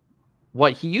of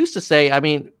what he used to say. I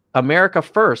mean, America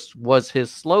First was his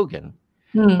slogan.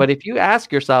 But if you ask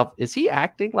yourself, is he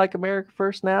acting like America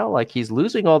First now? Like, he's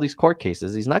losing all these court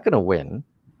cases. He's not going to win.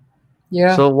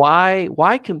 Yeah. So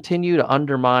why continue to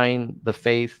undermine the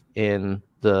faith in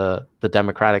the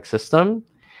democratic system?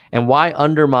 And why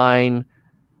undermine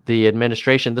the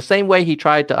administration the same way he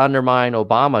tried to undermine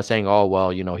Obama, saying, oh, well,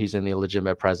 he's an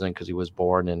illegitimate president because he was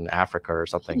born in Africa or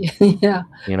something. He's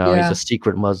a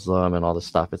secret Muslim and all this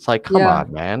stuff. It's like, come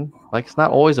on, man. Like, it's not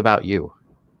always about you.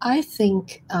 I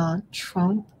think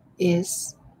Trump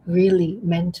is really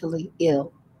mentally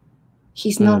ill.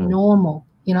 He's not normal.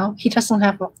 He doesn't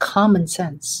have a common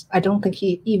sense. I don't think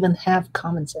he even have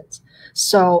common sense.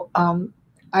 So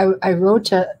I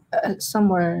wrote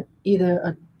somewhere, either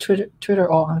a Twitter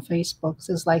or on Facebook.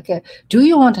 It's like, do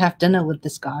you want to have dinner with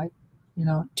this guy?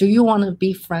 Do you want to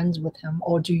be friends with him,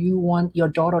 or do you want your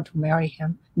daughter to marry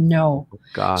him? No. Oh,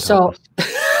 God. So,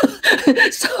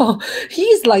 so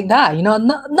he's like that. Not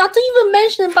to even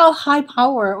mention about high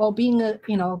power or being a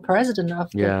president of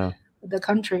the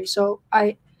country. So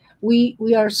we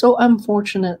are so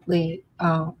unfortunately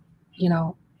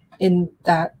in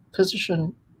that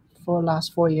position for the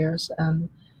last 4 years, and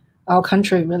our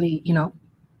country really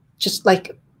just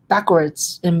like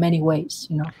backwards in many ways,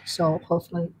 so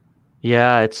hopefully.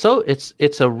 Yeah,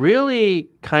 it's a really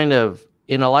kind of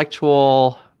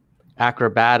intellectual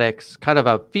acrobatics, kind of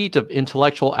a feat of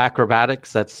intellectual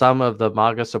acrobatics that some of the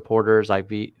MAGA supporters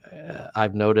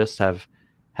I've noticed have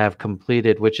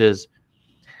completed, which is,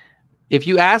 if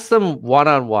you ask them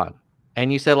one-on-one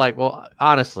and you said, like, well,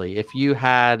 honestly, if you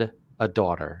had a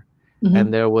daughter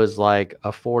and there was like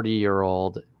a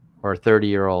 40-year-old or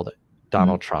 30-year-old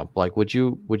Donald Trump, like would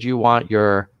you want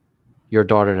your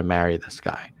daughter to marry this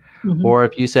guy? Or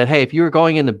if you said, hey, if you were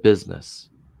going into business,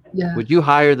 would you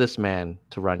hire this man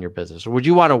to run your business? Or would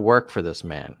you want to work for this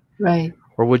man? Right.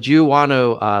 Or would you want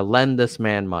to lend this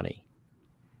man money?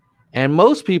 And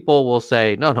most people will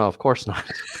say, no, of course not.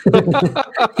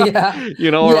 Yeah.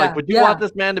 Or like, would you want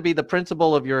this man to be the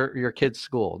principal of your kid's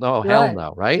school? No, hell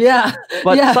no, right? Yeah.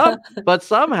 But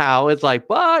somehow it's like,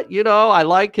 I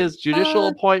like his judicial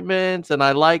appointments, and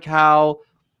I like how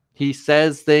he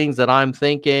says things that I'm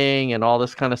thinking and all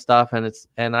this kind of stuff.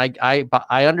 And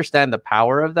I understand the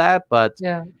power of that, but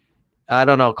I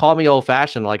don't know, call me old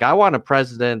fashioned. Like, I want a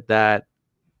president that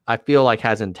I feel like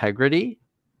has integrity.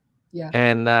 Yeah.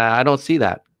 And I don't see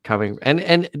that coming.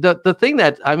 And the thing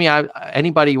that,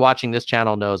 anybody watching this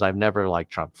channel knows I've never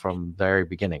liked Trump from the very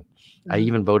beginning. I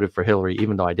even voted for Hillary,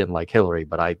 even though I didn't like Hillary,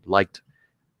 but I liked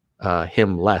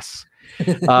him less.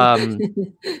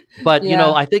 But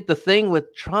I think the thing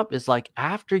with Trump is, like,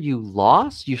 after you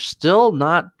lost, you're still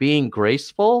not being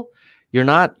graceful. You're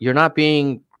not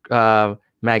being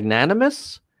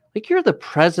magnanimous. Like, you're the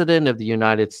president of the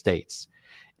United States.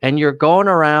 And you're going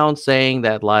around saying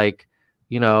that, like,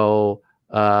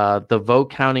 the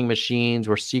vote counting machines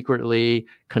were secretly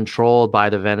controlled by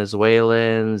the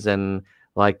Venezuelans, and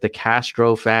like the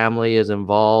Castro family is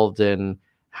involved in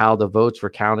how the votes were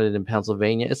counted in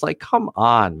Pennsylvania. It's like, come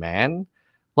on, man.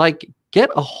 Like, get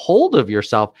a hold of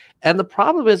yourself. And the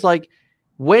problem is, like,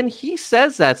 when he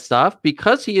says that stuff,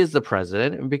 because he is the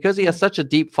president and because he has such a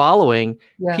deep following,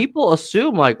 people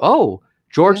assume, like, oh,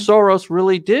 George Soros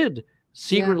really did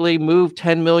secretly moved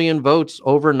 10 million votes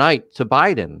overnight to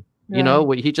Biden.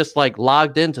 He just like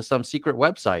logged into some secret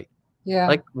website. Yeah.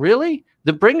 Like, really?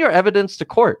 Then bring your evidence to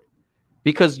court,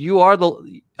 because you are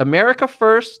the America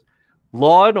first,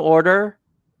 law and order,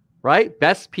 right?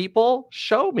 Best people.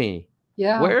 Show me.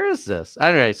 Yeah. Where is this?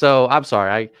 Anyway, so I'm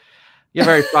sorry. I get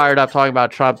very fired up talking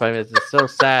about Trump. I mean, it's so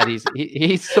sad.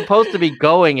 He's supposed to be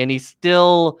going, and he's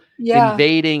still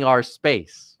invading our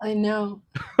space. I know.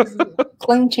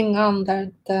 Clenching on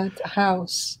that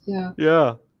house.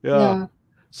 Yeah.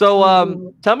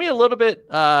 So tell me a little bit,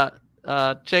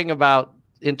 Ching, about,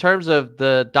 in terms of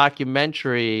the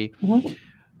documentary,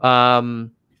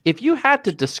 if you had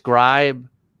to describe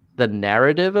the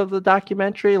narrative of the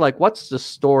documentary, like, what's the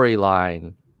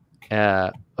storyline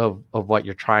of what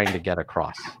you're trying to get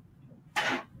across?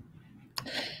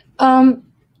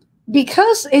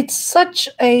 Because it's such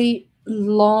a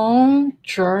long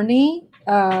journey,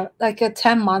 like a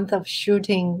 10-month of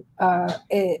shooting,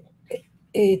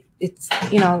 it's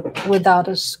without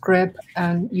a script,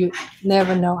 and you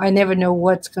never know. I never know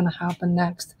what's gonna happen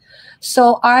next.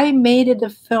 So I made it a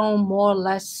film more or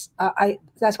less.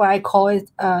 That's why I call it.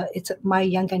 It's my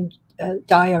young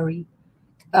diary.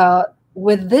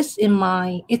 With this in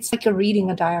mind, it's like reading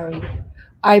a diary.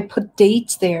 I put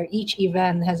dates there. Each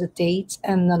event has a date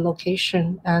and a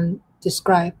location and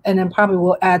describe, and then probably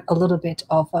we'll add a little bit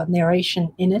of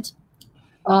narration in it.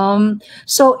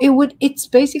 So it's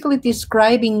basically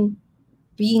describing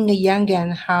being a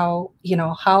youngin, how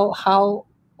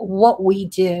what we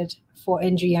did for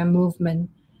NGM movement,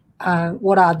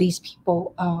 what are these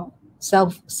people,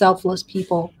 selfless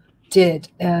people did.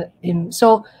 It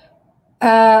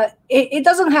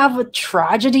doesn't have a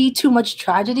tragedy, too much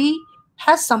tragedy,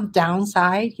 has some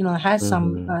downside, has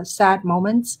some sad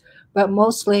moments, but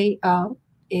mostly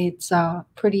it's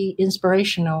pretty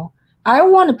inspirational. I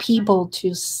want people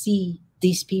to see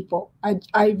these people.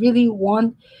 I really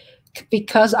want,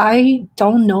 because I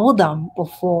don't know them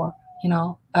before,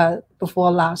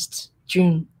 before last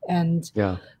June. And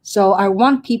so I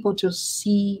want people to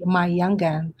see my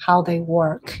youngin, how they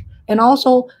work. And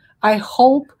also, I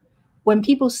hope when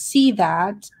people see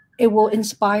that, it will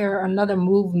inspire another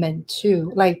movement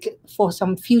too, like for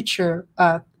some future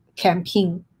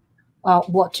campaign,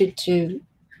 what to do.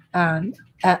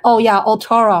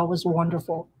 Otara was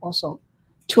wonderful also.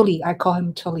 Tully, I call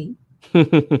him Tully.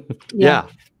 Yeah,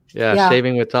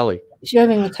 shaving with Tully.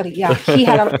 Shaving with Tully, yeah. He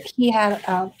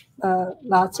had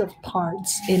lots of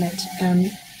parts in it.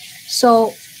 And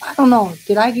so, I don't know,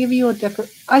 did I give you a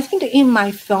different... I think in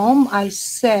my film, I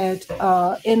said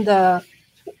in the,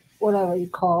 whatever you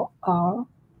call,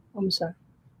 I'm sorry,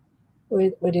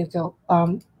 where did it go?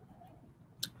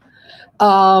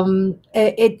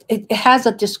 It has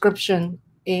a description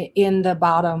in the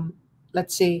bottom.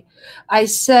 Let's see. I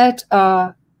said,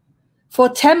 for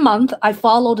 10 months, I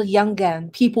followed the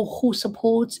youngin, people who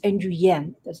support Andrew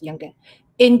Yang, that's youngin,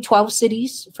 in 12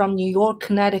 cities from New York,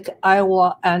 Connecticut,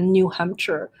 Iowa, and New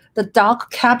Hampshire. The doc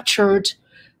captured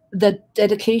the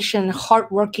dedication,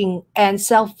 hardworking, and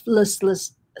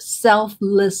selflessness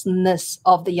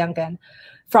of the Yangon.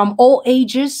 From all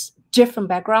ages, different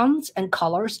backgrounds and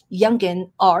colors,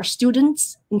 Yangon are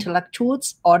students,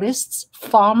 intellectuals, artists,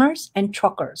 farmers, and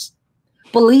truckers.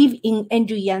 Believe in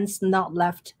Andrew Yan's not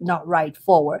left, not right,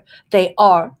 forward. They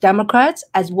are Democrats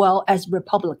as well as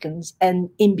Republicans and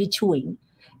in between.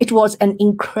 It was an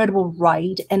incredible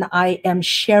ride, and I am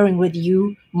sharing with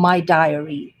you my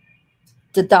diary.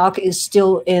 The doc is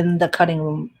still in the cutting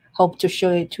room. Hope to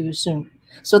show it to you soon.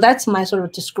 So that's my sort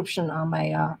of description on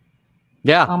my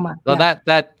well,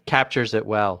 that captures it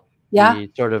well. Yeah.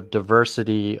 The sort of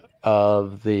diversity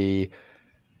of the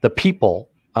people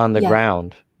on the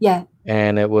ground. Yeah.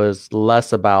 And it was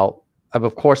less about,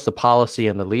 of course, the policy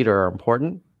and the leader are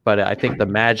important, but I think the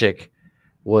magic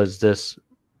was this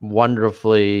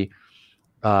wonderfully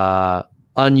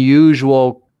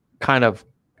unusual kind of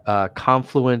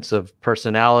confluence of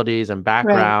personalities and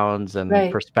backgrounds and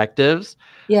perspectives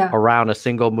around a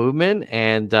single movement.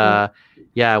 And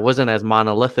it wasn't as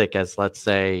monolithic as, let's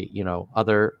say,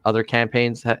 other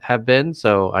campaigns have been.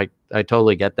 So I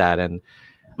totally get that. And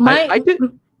I did.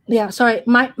 Yeah, sorry.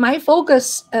 My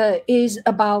focus is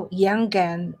about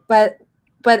Yangon, but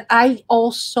I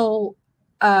also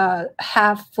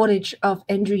have footage of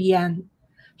Andrew Yang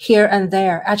here and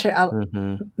there, actually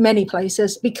many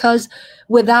places, because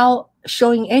without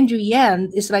showing Andrew Yang,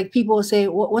 it's like people say,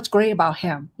 what's great about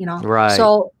him, Right.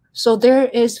 So there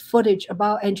is footage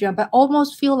about Andrew Yang, but I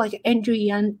almost feel like Andrew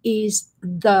Yang is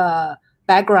the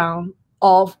background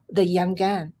of the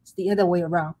Yangon. It's the other way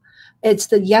around. It's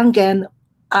the Yangon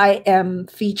I am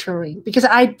featuring, because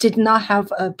I did not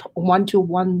have a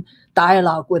one-to-one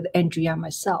dialogue with Andrew Yang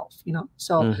myself,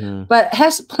 So, but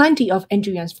has plenty of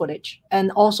Andrew Yang's footage and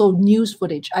also news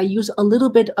footage. I use a little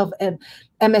bit of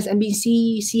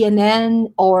MSNBC,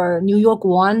 CNN, or New York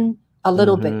One, a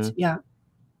little bit. Yeah.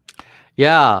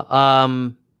 Yeah.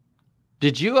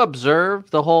 Did you observe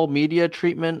the whole media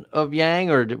treatment of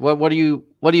Yang, or what do you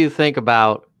think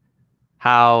about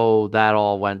how that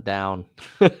all went down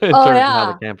in terms of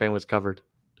how the campaign was covered?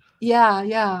 Yeah.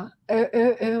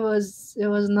 It was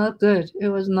not good. It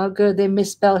was not good. They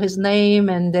misspelled his name,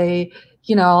 and they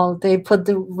put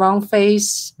the wrong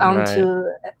face onto.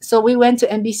 Right. So we went to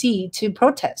NBC to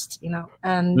protest,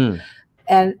 and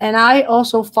I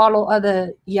also follow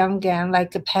other Yangon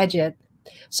like Paget.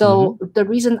 So the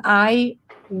reason I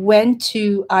went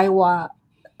to Iowa,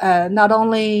 not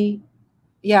only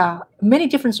many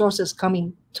different sources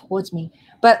coming towards me,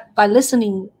 but by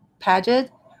listening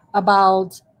Paget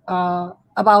about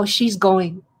she's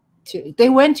going to, they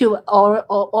went to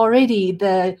already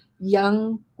the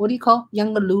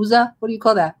Youngapalooza. What do you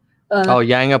call that?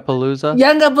 Youngapalooza.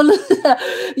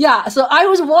 Yeah. So I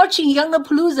was watching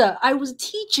Youngapalooza. I was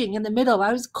teaching in the middle.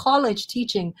 I was college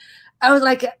teaching. I was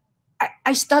like,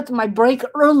 I started my break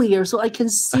earlier so I can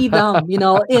see them,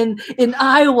 in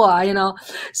Iowa,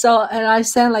 So, and I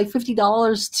sent like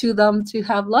 $50 to them to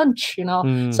have lunch,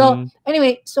 So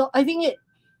anyway, so I think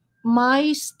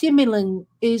my stimulant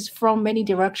is from many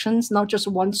directions, not just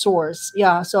one source.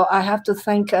 Yeah. So I have to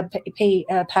thank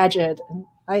Paget.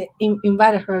 I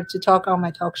invited her to talk on my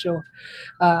talk show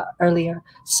earlier.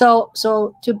 So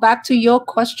to back to your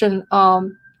question,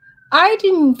 I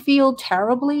didn't feel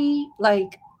terribly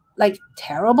like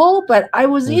terrible, but I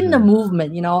was in the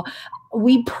movement,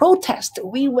 We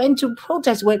went to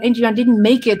protest when Andrew Yang didn't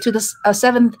make it to the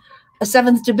seventh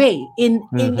debate in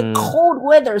the cold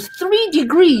weather, 3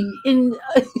 degrees in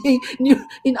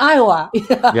Iowa.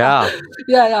 Yeah.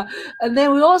 And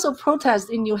then we also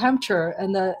protest in New Hampshire,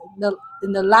 and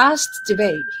in the last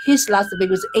debate, his last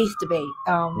debate was 8th debate.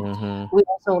 We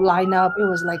also lined up. It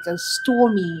was like a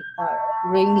stormy,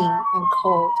 raining and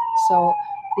cold. So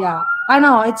yeah, I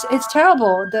know it's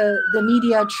terrible. The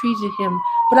media treated him,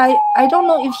 but I don't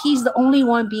know if he's the only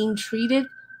one being treated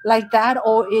like that,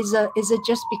 or is it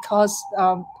just because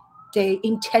they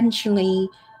intentionally,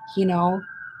 being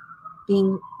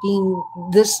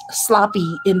this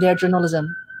sloppy in their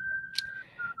journalism?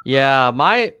 Yeah,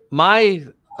 my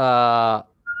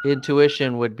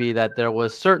intuition would be that there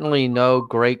was certainly no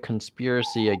great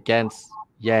conspiracy against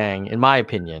Yang, in my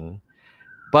opinion.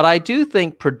 But I do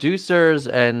think producers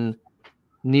and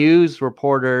news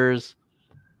reporters,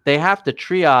 they have to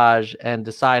triage and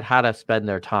decide how to spend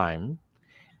their time.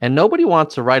 And nobody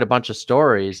wants to write a bunch of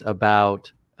stories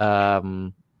about,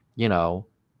 some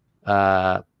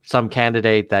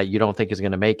candidate that you don't think is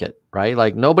going to make it, right?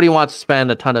 Like nobody wants to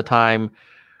spend a ton of time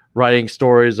writing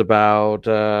stories about,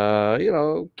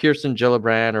 Kirsten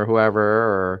Gillibrand or whoever,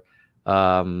 or,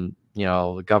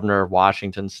 the governor of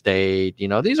Washington State.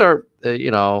 These are,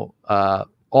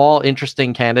 all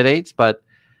interesting candidates, but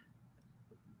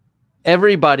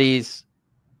everybody's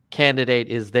candidate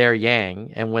is their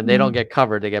Yang, and when they don't get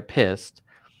covered, they get pissed.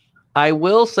 I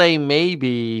will say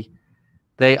maybe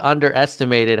they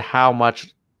underestimated how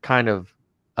much kind of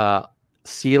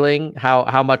ceiling,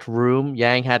 how much room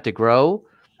Yang had to grow,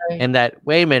 and that,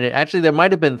 wait a minute, actually there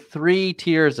might have been 3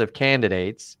 tiers of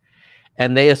candidates,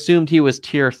 and they assumed he was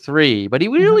tier 3, but he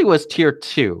really was tier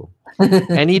 2.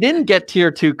 And he didn't get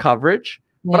tier 2 coverage,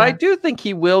 but I do think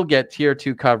he will get tier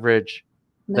 2 coverage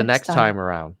the next time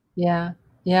around. Yeah.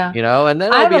 Yeah. You know, and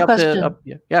then it'll be up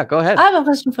to yeah, go ahead. I have a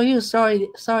question for you. Sorry,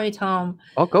 Tom.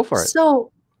 Oh, go for it.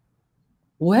 So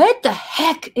where the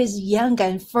heck is Yang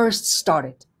Gang first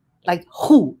started? Like,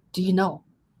 who do you know?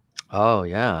 Oh,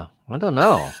 yeah. I don't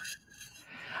know.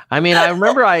 I mean, I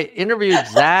remember I interviewed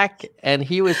Zach, and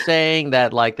he was saying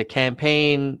that like the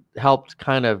campaign helped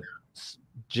kind of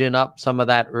gin up some of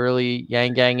that early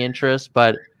Yang Gang interest,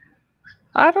 but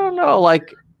I don't know,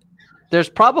 like there's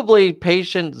probably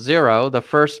patient 0, the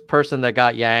first person that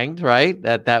got yanged, right?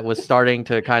 That was starting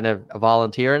to kind of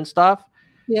volunteer and stuff.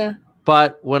 Yeah.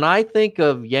 But when I think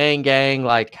of Yang Gang,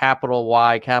 like capital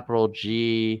Y, capital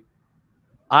G,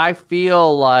 I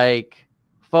feel like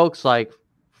folks like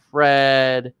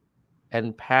Fred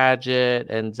and Paget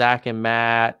and Zach and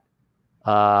Matt,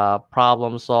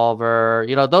 Problem Solver,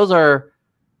 you know, those are,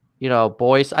 you know,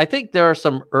 boys. I think there are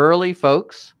some early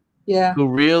folks who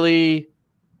really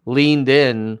leaned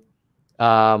in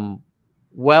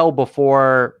well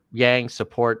before Yang's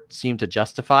support seemed to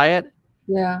justify it.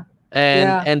 Yeah.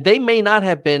 And they may not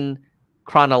have been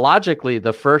chronologically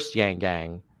the first Yang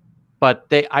Gang, but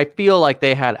I feel like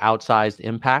they had outsized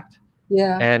impact.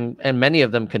 Yeah. And many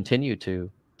of them continue to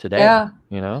today. Yeah.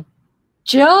 You know?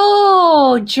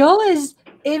 Joe is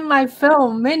in my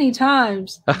film many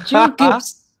times. Joe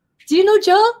Gibbs. Do you know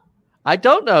Joe? I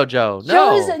don't know Joe. No.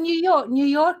 Joe is a New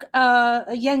York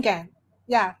Yang Gang.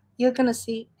 Yeah, you're gonna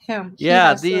see him.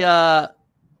 Yeah,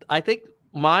 I think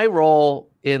my role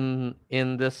in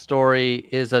this story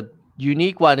is a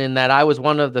unique one in that I was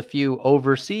one of the few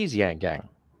overseas Yang Gang,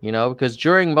 you know, because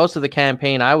during most of the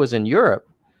campaign I was in Europe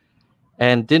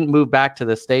and didn't move back to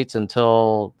the States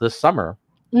until this summer.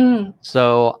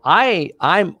 So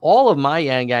I'm all of my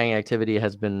Yang Gang activity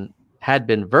had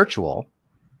been virtual.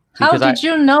 How did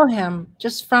you know him?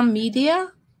 Just from media?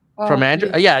 From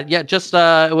Andrew? Yeah, just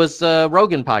it was a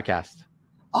Rogan podcast.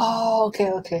 Oh,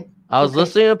 okay. I was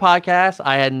listening to a podcast.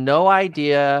 I had no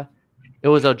idea. It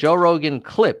was a Joe Rogan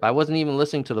clip. I wasn't even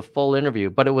listening to the full interview,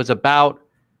 but it was about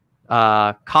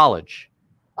college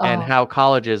and how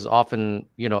college is often,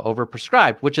 you know,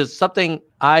 overprescribed, which is something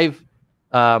I've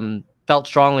felt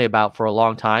strongly about for a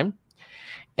long time.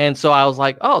 And so I was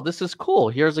like, oh, this is cool.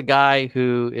 Here's a guy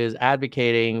who is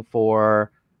advocating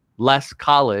for less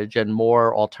college and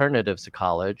more alternatives to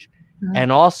college.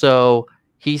 And also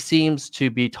he seems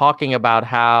to be talking about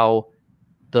how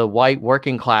the white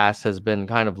working class has been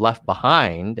kind of left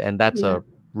behind. And that's a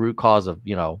root cause of,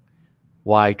 you know,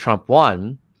 why Trump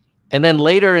won. And then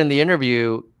later in the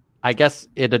interview, I guess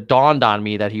it had dawned on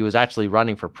me that he was actually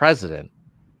running for president.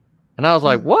 And I was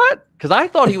like, what? Because I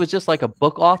thought he was just like a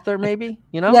book author, maybe,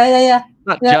 you know? Yeah.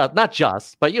 Not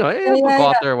just, but, you know, a book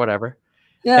author or whatever.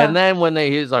 Yeah. And then when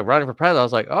he was like running for president, I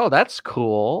was like, oh, that's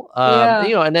cool.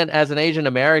 You know, and then as an Asian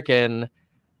American,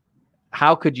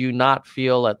 how could you not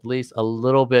feel at least a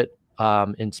little bit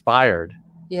inspired?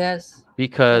 Yes.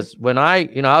 Because when I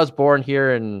was born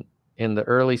here in the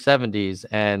early 70s,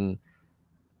 and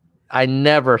I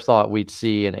never thought we'd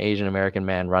see an Asian American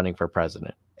man running for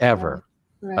president ever.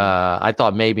 Right. I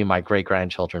thought maybe my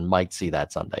great-grandchildren might see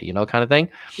that someday, you know, kind of thing.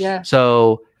 Yeah.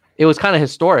 So it was kind of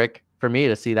historic for me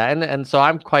to see that. And so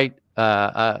I'm quite,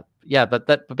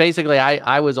 but basically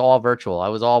I was all virtual. I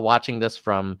was all watching this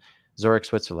from Zurich,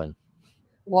 Switzerland.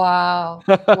 Wow.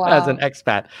 As an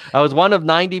expat. I was one of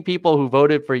 90 people who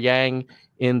voted for Yang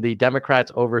in the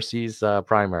Democrats overseas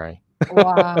primary.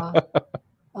 Wow.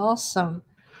 Awesome.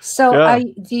 So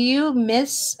do you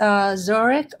miss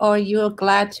Zurich, or you're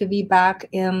glad to be back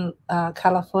in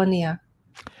California?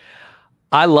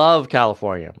 I love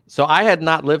California. So I had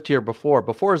not lived here before.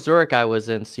 Before Zurich, I was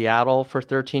in Seattle for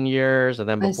 13 years. And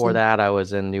then before that, I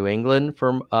was in New England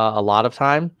for a lot of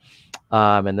time.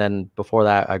 And then before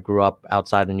that, I grew up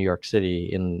outside of New York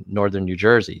City in northern New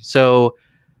Jersey. So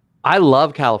I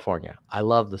love California. I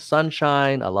love the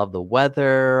sunshine. I love the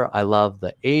weather. I love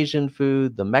the Asian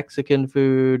food, the Mexican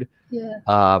food.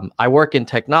 Yeah. I work in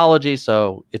technology,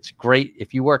 so it's great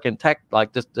if you work in tech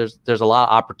like this. There's a lot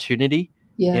of opportunity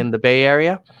in the Bay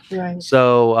Area. Right.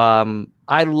 So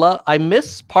I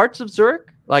miss parts of Zurich,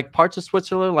 like parts of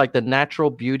Switzerland, like the natural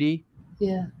beauty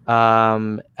Yeah.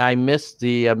 I miss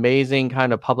the amazing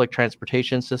kind of public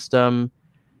transportation system.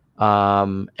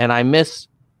 And I miss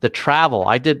the travel.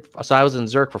 So I was in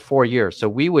Zurich for 4 years. So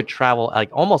we would travel like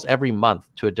almost every month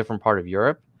to a different part of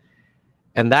Europe.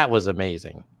 And that was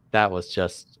amazing. That was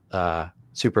just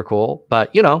super cool.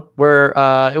 But you know,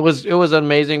 it was an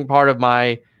amazing part of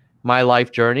my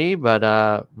life journey,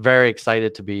 but very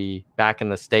excited to be back in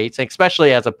the States,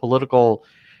 especially as a political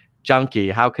junkie.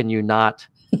 How can you not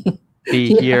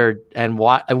be here and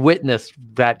witness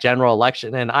that general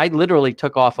election? And I literally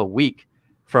took off a week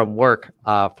from work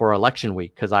for election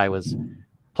week because I was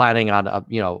planning on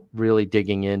really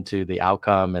digging into the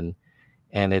outcome,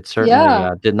 and it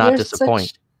certainly did not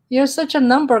disappoint. You're such a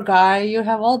number guy. You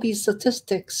have all these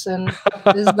statistics, and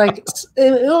it's like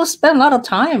it will spend a lot of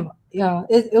time.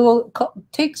 It will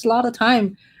takes a lot of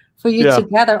time for you to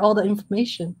gather all the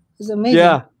information. It's amazing.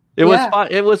 Yeah, it was fun.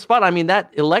 It was fun. I mean,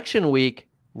 that election week,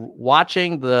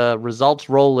 watching the results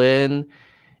roll in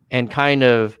and kind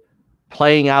of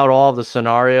playing out all the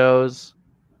scenarios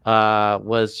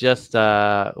was just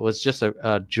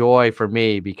a joy for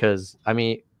me, because I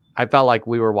mean, I felt like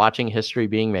we were watching history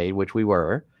being made, which we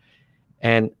were.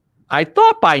 And I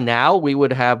thought by now we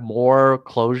would have more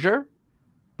closure,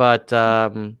 but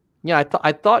I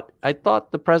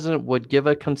thought the president would give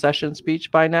a concession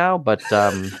speech by now, but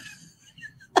doesn't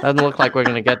look like we're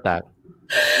going to get that.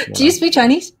 Do you speak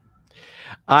Chinese?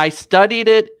 I studied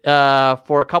it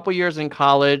for a couple years in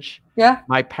college. Yeah.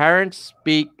 My parents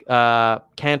speak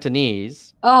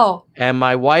Cantonese. Oh. And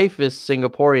my wife is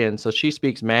Singaporean, so she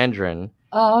speaks Mandarin.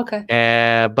 Oh, okay.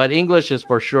 But English is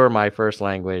for sure my first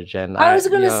language. And I was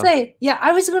gonna say,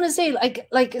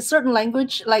 like a certain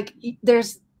language, like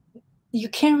you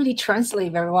can't really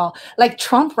translate very well. Like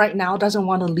Trump right now doesn't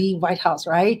want to leave White House,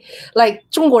 right? Like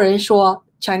中国人说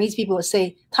Chinese people would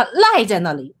say 他赖在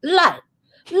那里 lie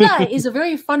is a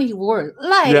very funny word.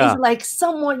 Lie is like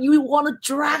someone you want to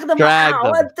drag them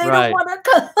out and they don't want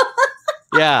to.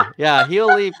 Yeah,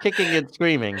 he'll leave kicking and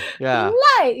screaming. Yeah.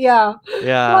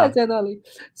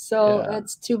 So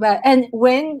it's too bad. And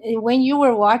when you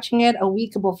were watching it a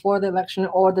week before the election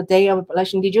or the day of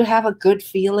election, did you have a good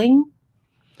feeling?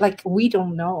 Like, we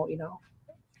don't know,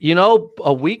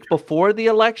 a week before the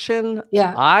election,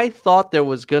 I thought there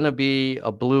was going to be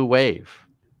a blue wave.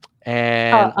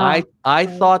 And I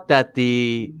thought that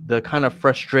the kind of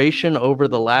frustration over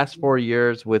the last 4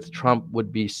 years with Trump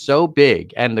would be so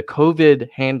big, and the COVID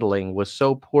handling was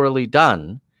so poorly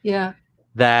done,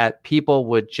 that people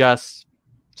would just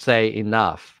say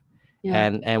enough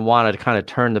and want to kind of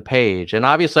turn the page. And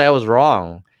obviously I was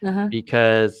wrong,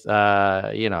 because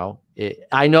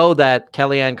I know that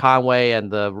Kellyanne Conway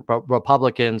and the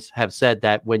Republicans have said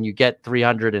that when you get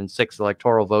 306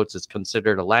 electoral votes, it's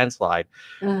considered a landslide.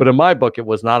 But in my book, it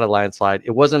was not a landslide.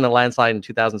 It wasn't a landslide in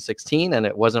 2016, and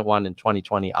it wasn't one in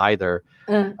 2020 either.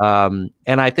 And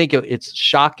I think it's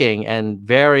shocking and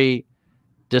very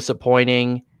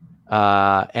disappointing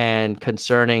and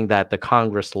concerning that the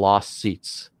Congress lost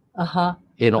seats.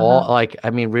 In all, like, I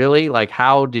mean, really, like,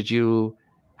 how is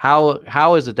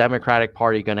the Democratic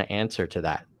Party going to answer to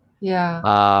that?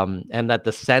 And that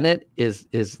the Senate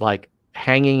is like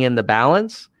hanging in the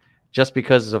balance just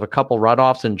because of a couple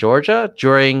runoffs in Georgia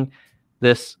during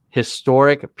this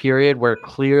historic period where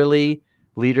clearly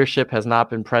leadership has not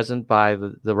been present by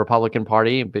the Republican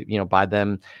Party, but by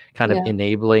them kind of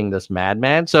enabling this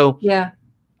madman. So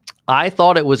I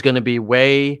thought it was going to be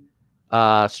way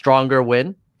stronger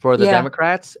win for the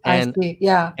Democrats.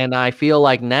 And I feel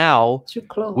like now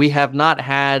we have not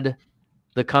had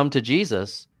the come to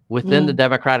Jesus within the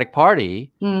Democratic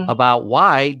Party about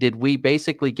why did we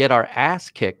basically get our ass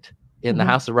kicked in the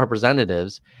House of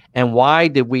Representatives, and why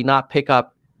did we not pick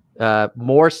up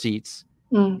more seats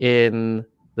in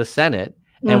the Senate,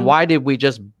 and why did we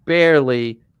just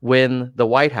barely win the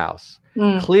White House?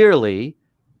 Clearly,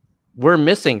 we're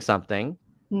missing something.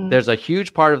 There's a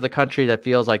huge part of the country that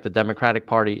feels like the Democratic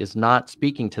Party is not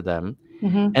speaking to them.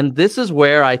 And this is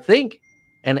where I think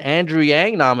an Andrew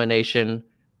Yang nomination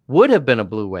would have been a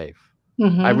blue wave.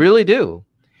 I really do.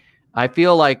 I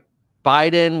feel like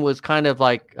Biden was kind of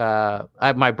like,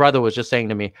 my brother was just saying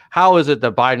to me, how is it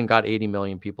that Biden got 80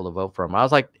 million people to vote for him? I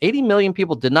was like, 80 million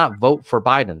people did not vote for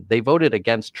Biden. They voted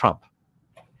against Trump.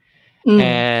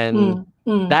 And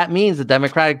that means the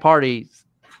Democratic Party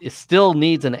still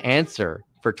needs an answer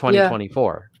for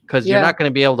 2024, because you're not going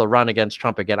to be able to run against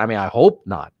Trump again. I mean, I hope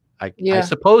not. I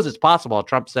suppose it's possible.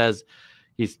 Trump says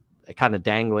he's kind of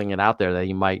dangling it out there that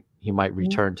he might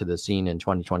return to the scene in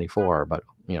 2024, but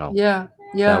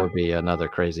that would be another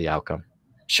crazy outcome.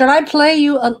 Should I play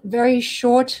you a very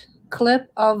short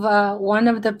clip of one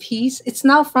of the piece. It's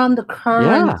not from the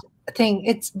current thing.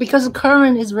 It's because the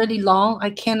current is really long. I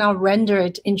cannot render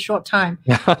it in short time.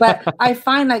 But I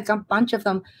find like a bunch of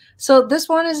them. So this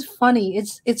one is funny.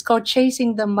 It's called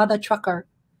Chasing the Mother Trucker.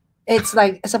 It's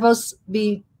like it's supposed to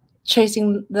be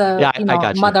chasing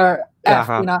the mother F,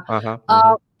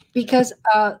 because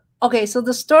okay, so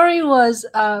the story was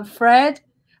Fred.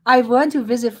 I went to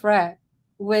visit Fred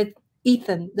with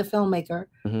Ethan, the filmmaker,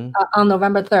 on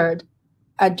November 3rd.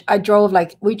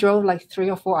 We drove like 3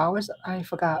 or 4 hours, I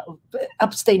forgot,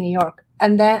 upstate New York.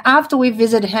 And then after we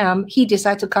visited him, he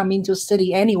decided to come into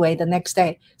city anyway the next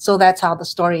day. So that's how the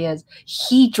story is.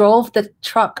 He drove the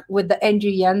truck with the Andrew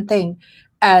Yang thing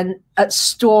and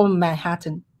stormed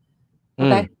Manhattan.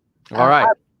 Okay. All right.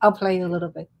 I'll play you a little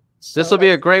bit. This will be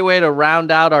a great way to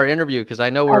round out our interview because I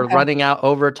know we're running out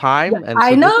over time. And so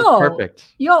I know. This is perfect.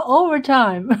 You're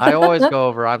overtime. I always go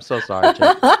over. I'm so sorry,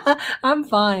 Ching. I'm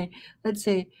fine. Let's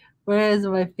see. Where is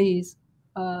my fees?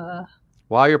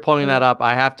 While you're pulling that up,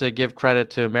 I have to give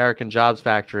credit to American Jobs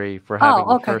Factory for having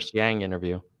the first Yang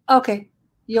interview. Okay.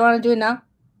 You want to do it now?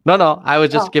 No. I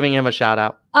was just giving him a shout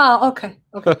out. Oh, okay.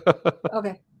 Okay.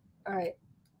 Okay. All right.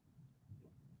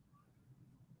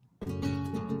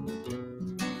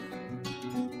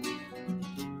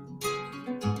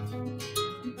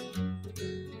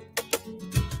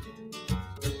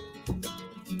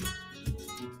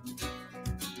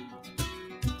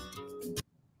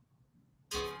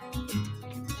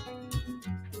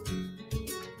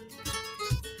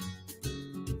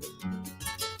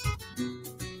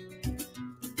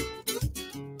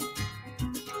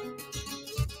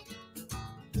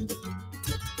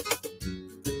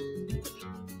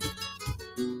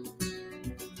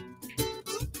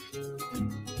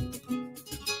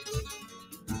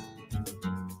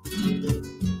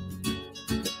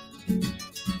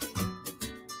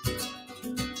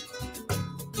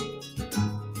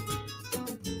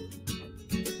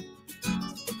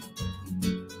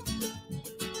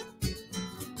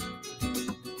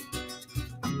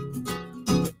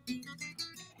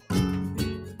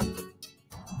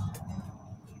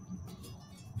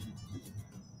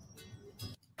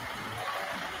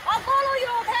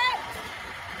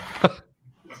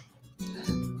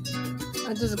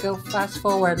 I'll just go fast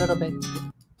forward a little bit.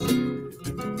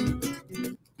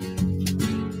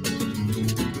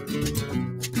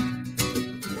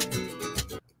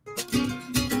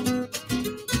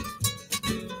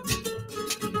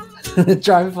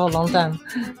 Driving for a long time.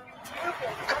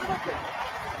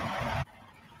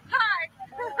 Hi.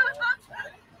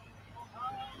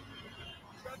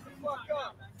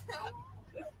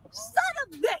 Son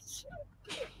of a bitch.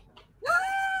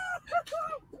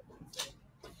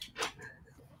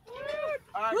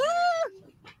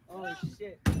 Oh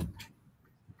shit.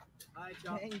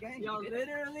 Yo,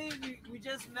 literally, we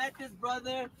just met this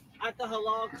brother at the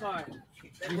halal cart. We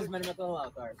just met him at the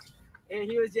halal cart. And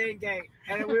he was Yang Gang.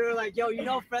 And we were like, yo, you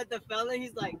know Fred the fella?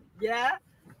 He's like, yeah.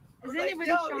 Is anybody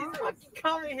Sean?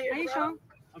 Coming here, Are you Sean?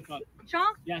 I'm Sean.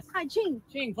 Sean? Yes. Hi, Ching.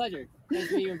 Ching, pleasure. Nice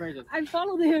to meet you in person. I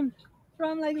followed him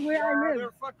from like where I live.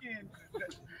 They're fucking.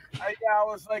 I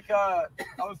was like, I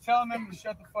was telling them to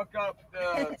shut the fuck up.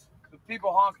 The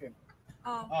people honking.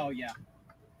 Oh yeah.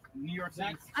 New York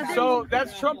City. So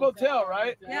that's Trump Hotel,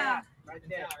 right? Yeah. Right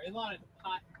there. There's a lot of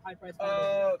high price.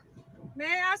 May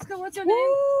I ask her what's her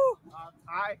name?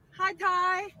 Hi. Hi,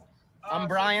 Ty. I'm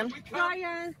Brian.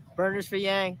 Brian. Burners for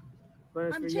Yang.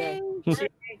 Burners I'm for Ching. Yang.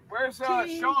 Where's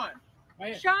Ching. Sean?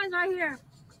 Right Sean's right here.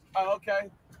 Oh, okay.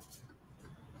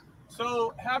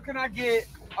 So how can I get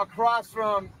across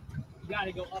from? You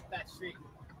gotta go up that street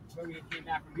where we came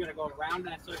back. We're gonna go around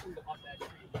that circle and go up that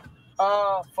street.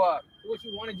 Oh, fuck. What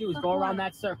you want to do is go around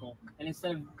that circle, and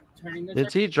instead of turning the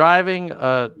Is he driving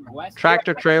a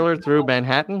tractor trailer through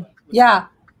Manhattan? Yeah.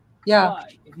 Yeah.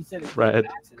 If he said Right.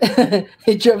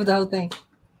 He drove the whole thing.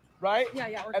 Right?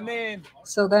 Yeah. And then.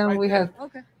 So then right we there. have.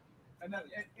 Okay. And then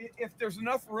if there's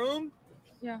enough room.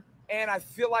 Yeah. And I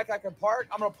feel like I can park,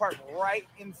 I'm gonna park right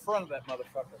in front of that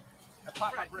motherfucker. And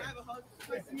pop my brakes.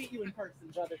 Nice to meet you in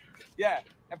person, brother. Yeah,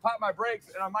 and pop my brakes,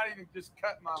 and I might even just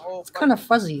cut my whole. It's kind of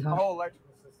fuzzy, My huh? whole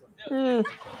electrical system.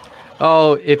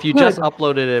 Oh, if you just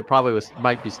uploaded it, probably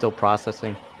might be still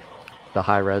processing the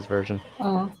high res version.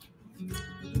 Oh.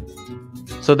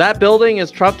 So that building is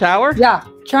Trump Tower? Yeah,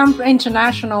 Trump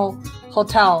International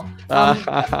Hotel,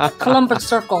 Columbus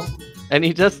Circle. And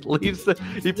he just leaves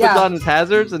he puts on his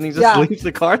hazards and he just leaves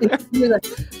the car there?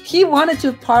 He wanted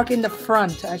to park in the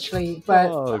front, actually,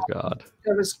 but oh, God.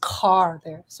 There was car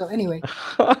there. So anyway,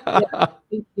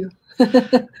 thank you.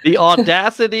 The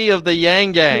audacity of the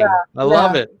Yang Gang. Yeah, I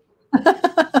love it.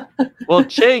 Well,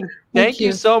 Ching, Thank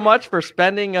you so much for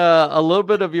spending a little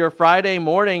bit of your Friday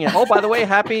morning. And oh, by the way,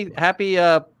 happy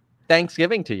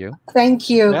Thanksgiving to you. Thank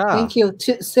you. Yeah. Thank you.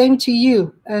 Same to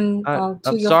you and to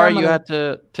I'm your sorry family. you had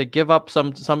to give up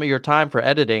some of your time for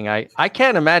editing. I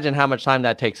can't imagine how much time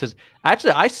that takes. 'Cause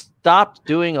actually, I stopped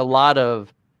doing a lot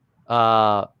of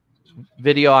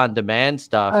video on demand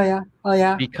stuff. Oh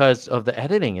yeah. Because of the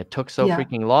editing, it took so Yeah.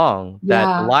 freaking long that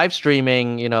Yeah. live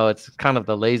streaming, it's kind of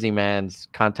the lazy man's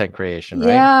content creation, right?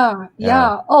 Yeah,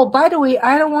 yeah. Oh, by the way,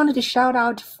 I wanted to shout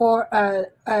out for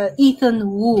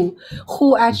Ethan Wu,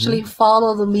 who actually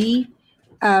followed me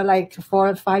like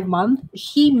for 5 months.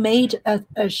 He made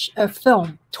a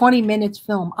film, 20 minutes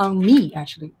film on me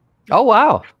actually. Oh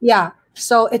wow. Yeah.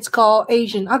 So it's called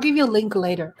Asian. I'll give you a link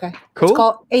later. Okay. Cool. It's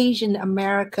called Asian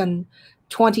American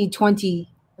 2020.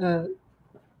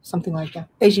 Something like that.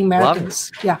 Asian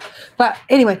Americans. Yeah. But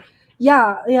anyway,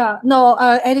 yeah. No,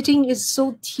 editing is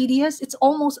so tedious. It's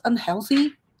almost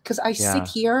unhealthy because I sit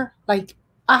here like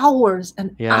hours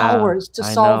and hours to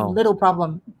solve little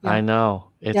problem. Yeah. I know.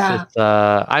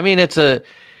 I mean,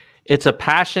 it's a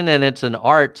passion and it's an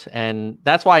art, and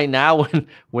that's why now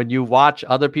when you watch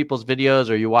other people's videos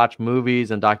or you watch movies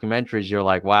and documentaries, you're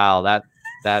like, wow, that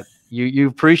you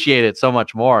appreciate it so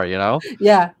much more,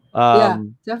 Yeah. Yeah,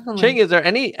 definitely. Ching, is there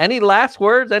any last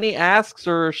words, any asks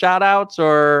or shout outs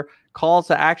or calls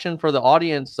to action for the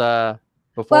audience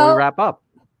before we wrap up?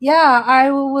 Yeah,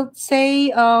 I would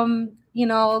say,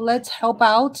 let's help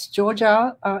out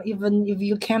Georgia, even if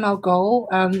you cannot go,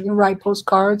 write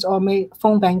postcards or make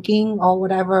phone banking or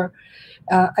whatever.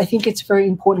 I think it's very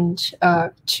important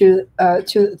to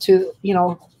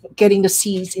getting the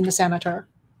seats in the senator.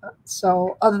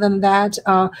 So other than that,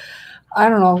 I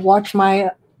don't know, watch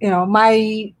my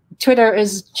my Twitter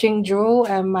is Ching Juhl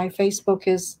and my Facebook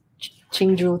is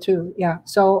Ching Juhl too. Yeah.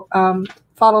 So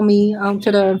follow me on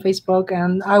Twitter and Facebook,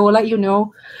 and I will let you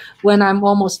know when I'm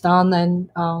almost done. And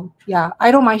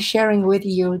I don't mind sharing with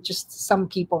you just some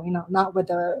people, not with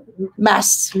the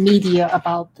mass media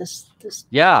about this.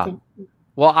 Yeah. Thing.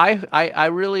 Well, I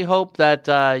really hope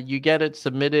that you get it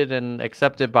submitted and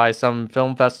accepted by some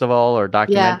film festival or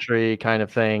documentary kind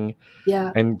of thing.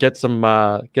 Yeah. And get some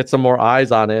more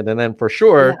eyes on it. And then for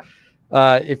sure,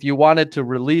 if you wanted to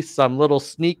release some little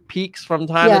sneak peeks from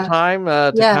time to time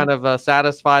to kind of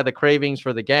satisfy the cravings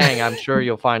for the gang, I'm sure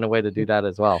you'll find a way to do that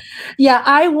as well. Yeah,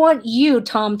 I want you,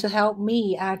 Tom, to help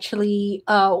me actually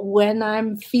when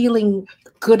I'm feeling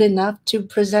good enough to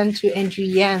present to Andrew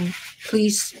Yang,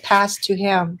 please pass to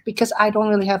him because I don't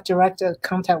really have direct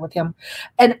contact with him.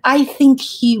 And I think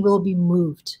he will be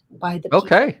moved by the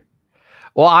people.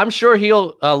 Well, I'm sure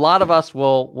a lot of us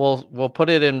will put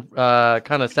it in,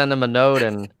 kind of send him a note.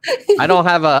 And I don't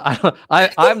have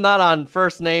I'm not on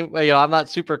first name. I'm not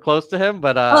super close to him,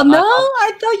 but oh no,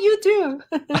 I thought you do.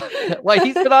 Well,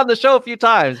 he's been on the show a few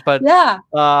times, but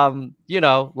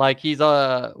like he's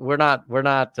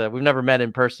we've never met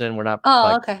in person. We're not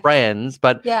friends,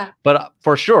 but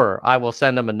for sure I will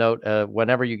send him a note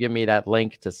whenever you give me that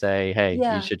link to say, hey,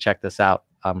 you should check this out.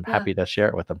 I'm happy to share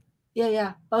it with him.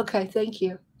 Yeah. Okay. Thank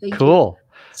you. Cool.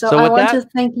 So I want to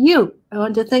thank you. I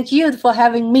want to thank you for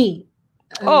having me.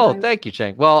 Thank you,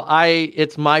 Ching. Well,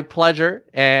 it's my pleasure.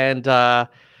 And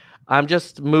I'm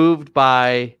just moved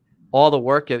by all the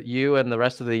work that you and the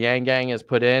rest of the Yang Gang has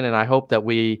put in. And I hope that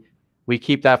we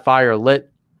keep that fire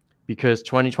lit because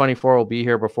 2024 will be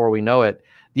here before we know it.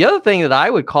 The other thing that I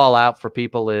would call out for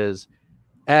people is,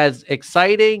 as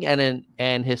exciting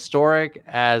and historic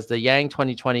as the Yang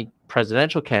 2020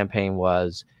 presidential campaign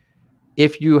was,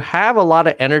 if you have a lot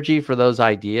of energy for those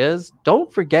ideas,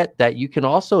 don't forget that you can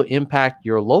also impact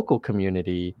your local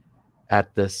community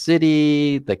at the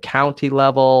city, the county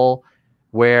level,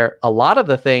 where a lot of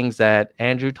the things that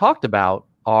Andrew talked about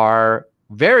are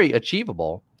very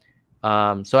achievable.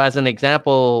 So as an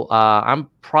example, I'm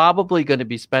probably going to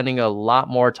be spending a lot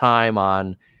more time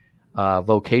on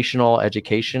vocational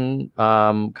education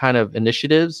kind of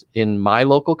initiatives in my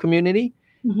local community.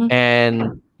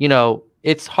 And,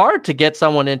 it's hard to get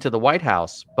someone into the White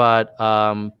House, but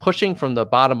pushing from the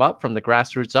bottom up, from the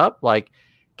grassroots up,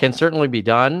 can certainly be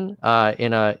done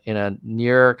in a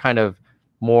near kind of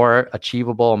more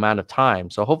achievable amount of time.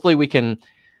 So hopefully we can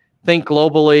think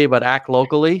globally, but act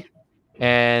locally.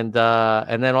 And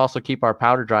then also keep our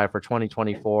powder dry for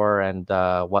 2024 and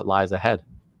what lies ahead.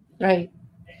 Right.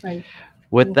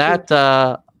 With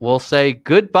that, we'll say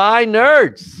goodbye,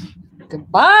 nerds.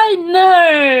 Goodbye,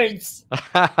 nerds.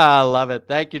 I love it.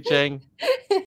 Thank you, Ching.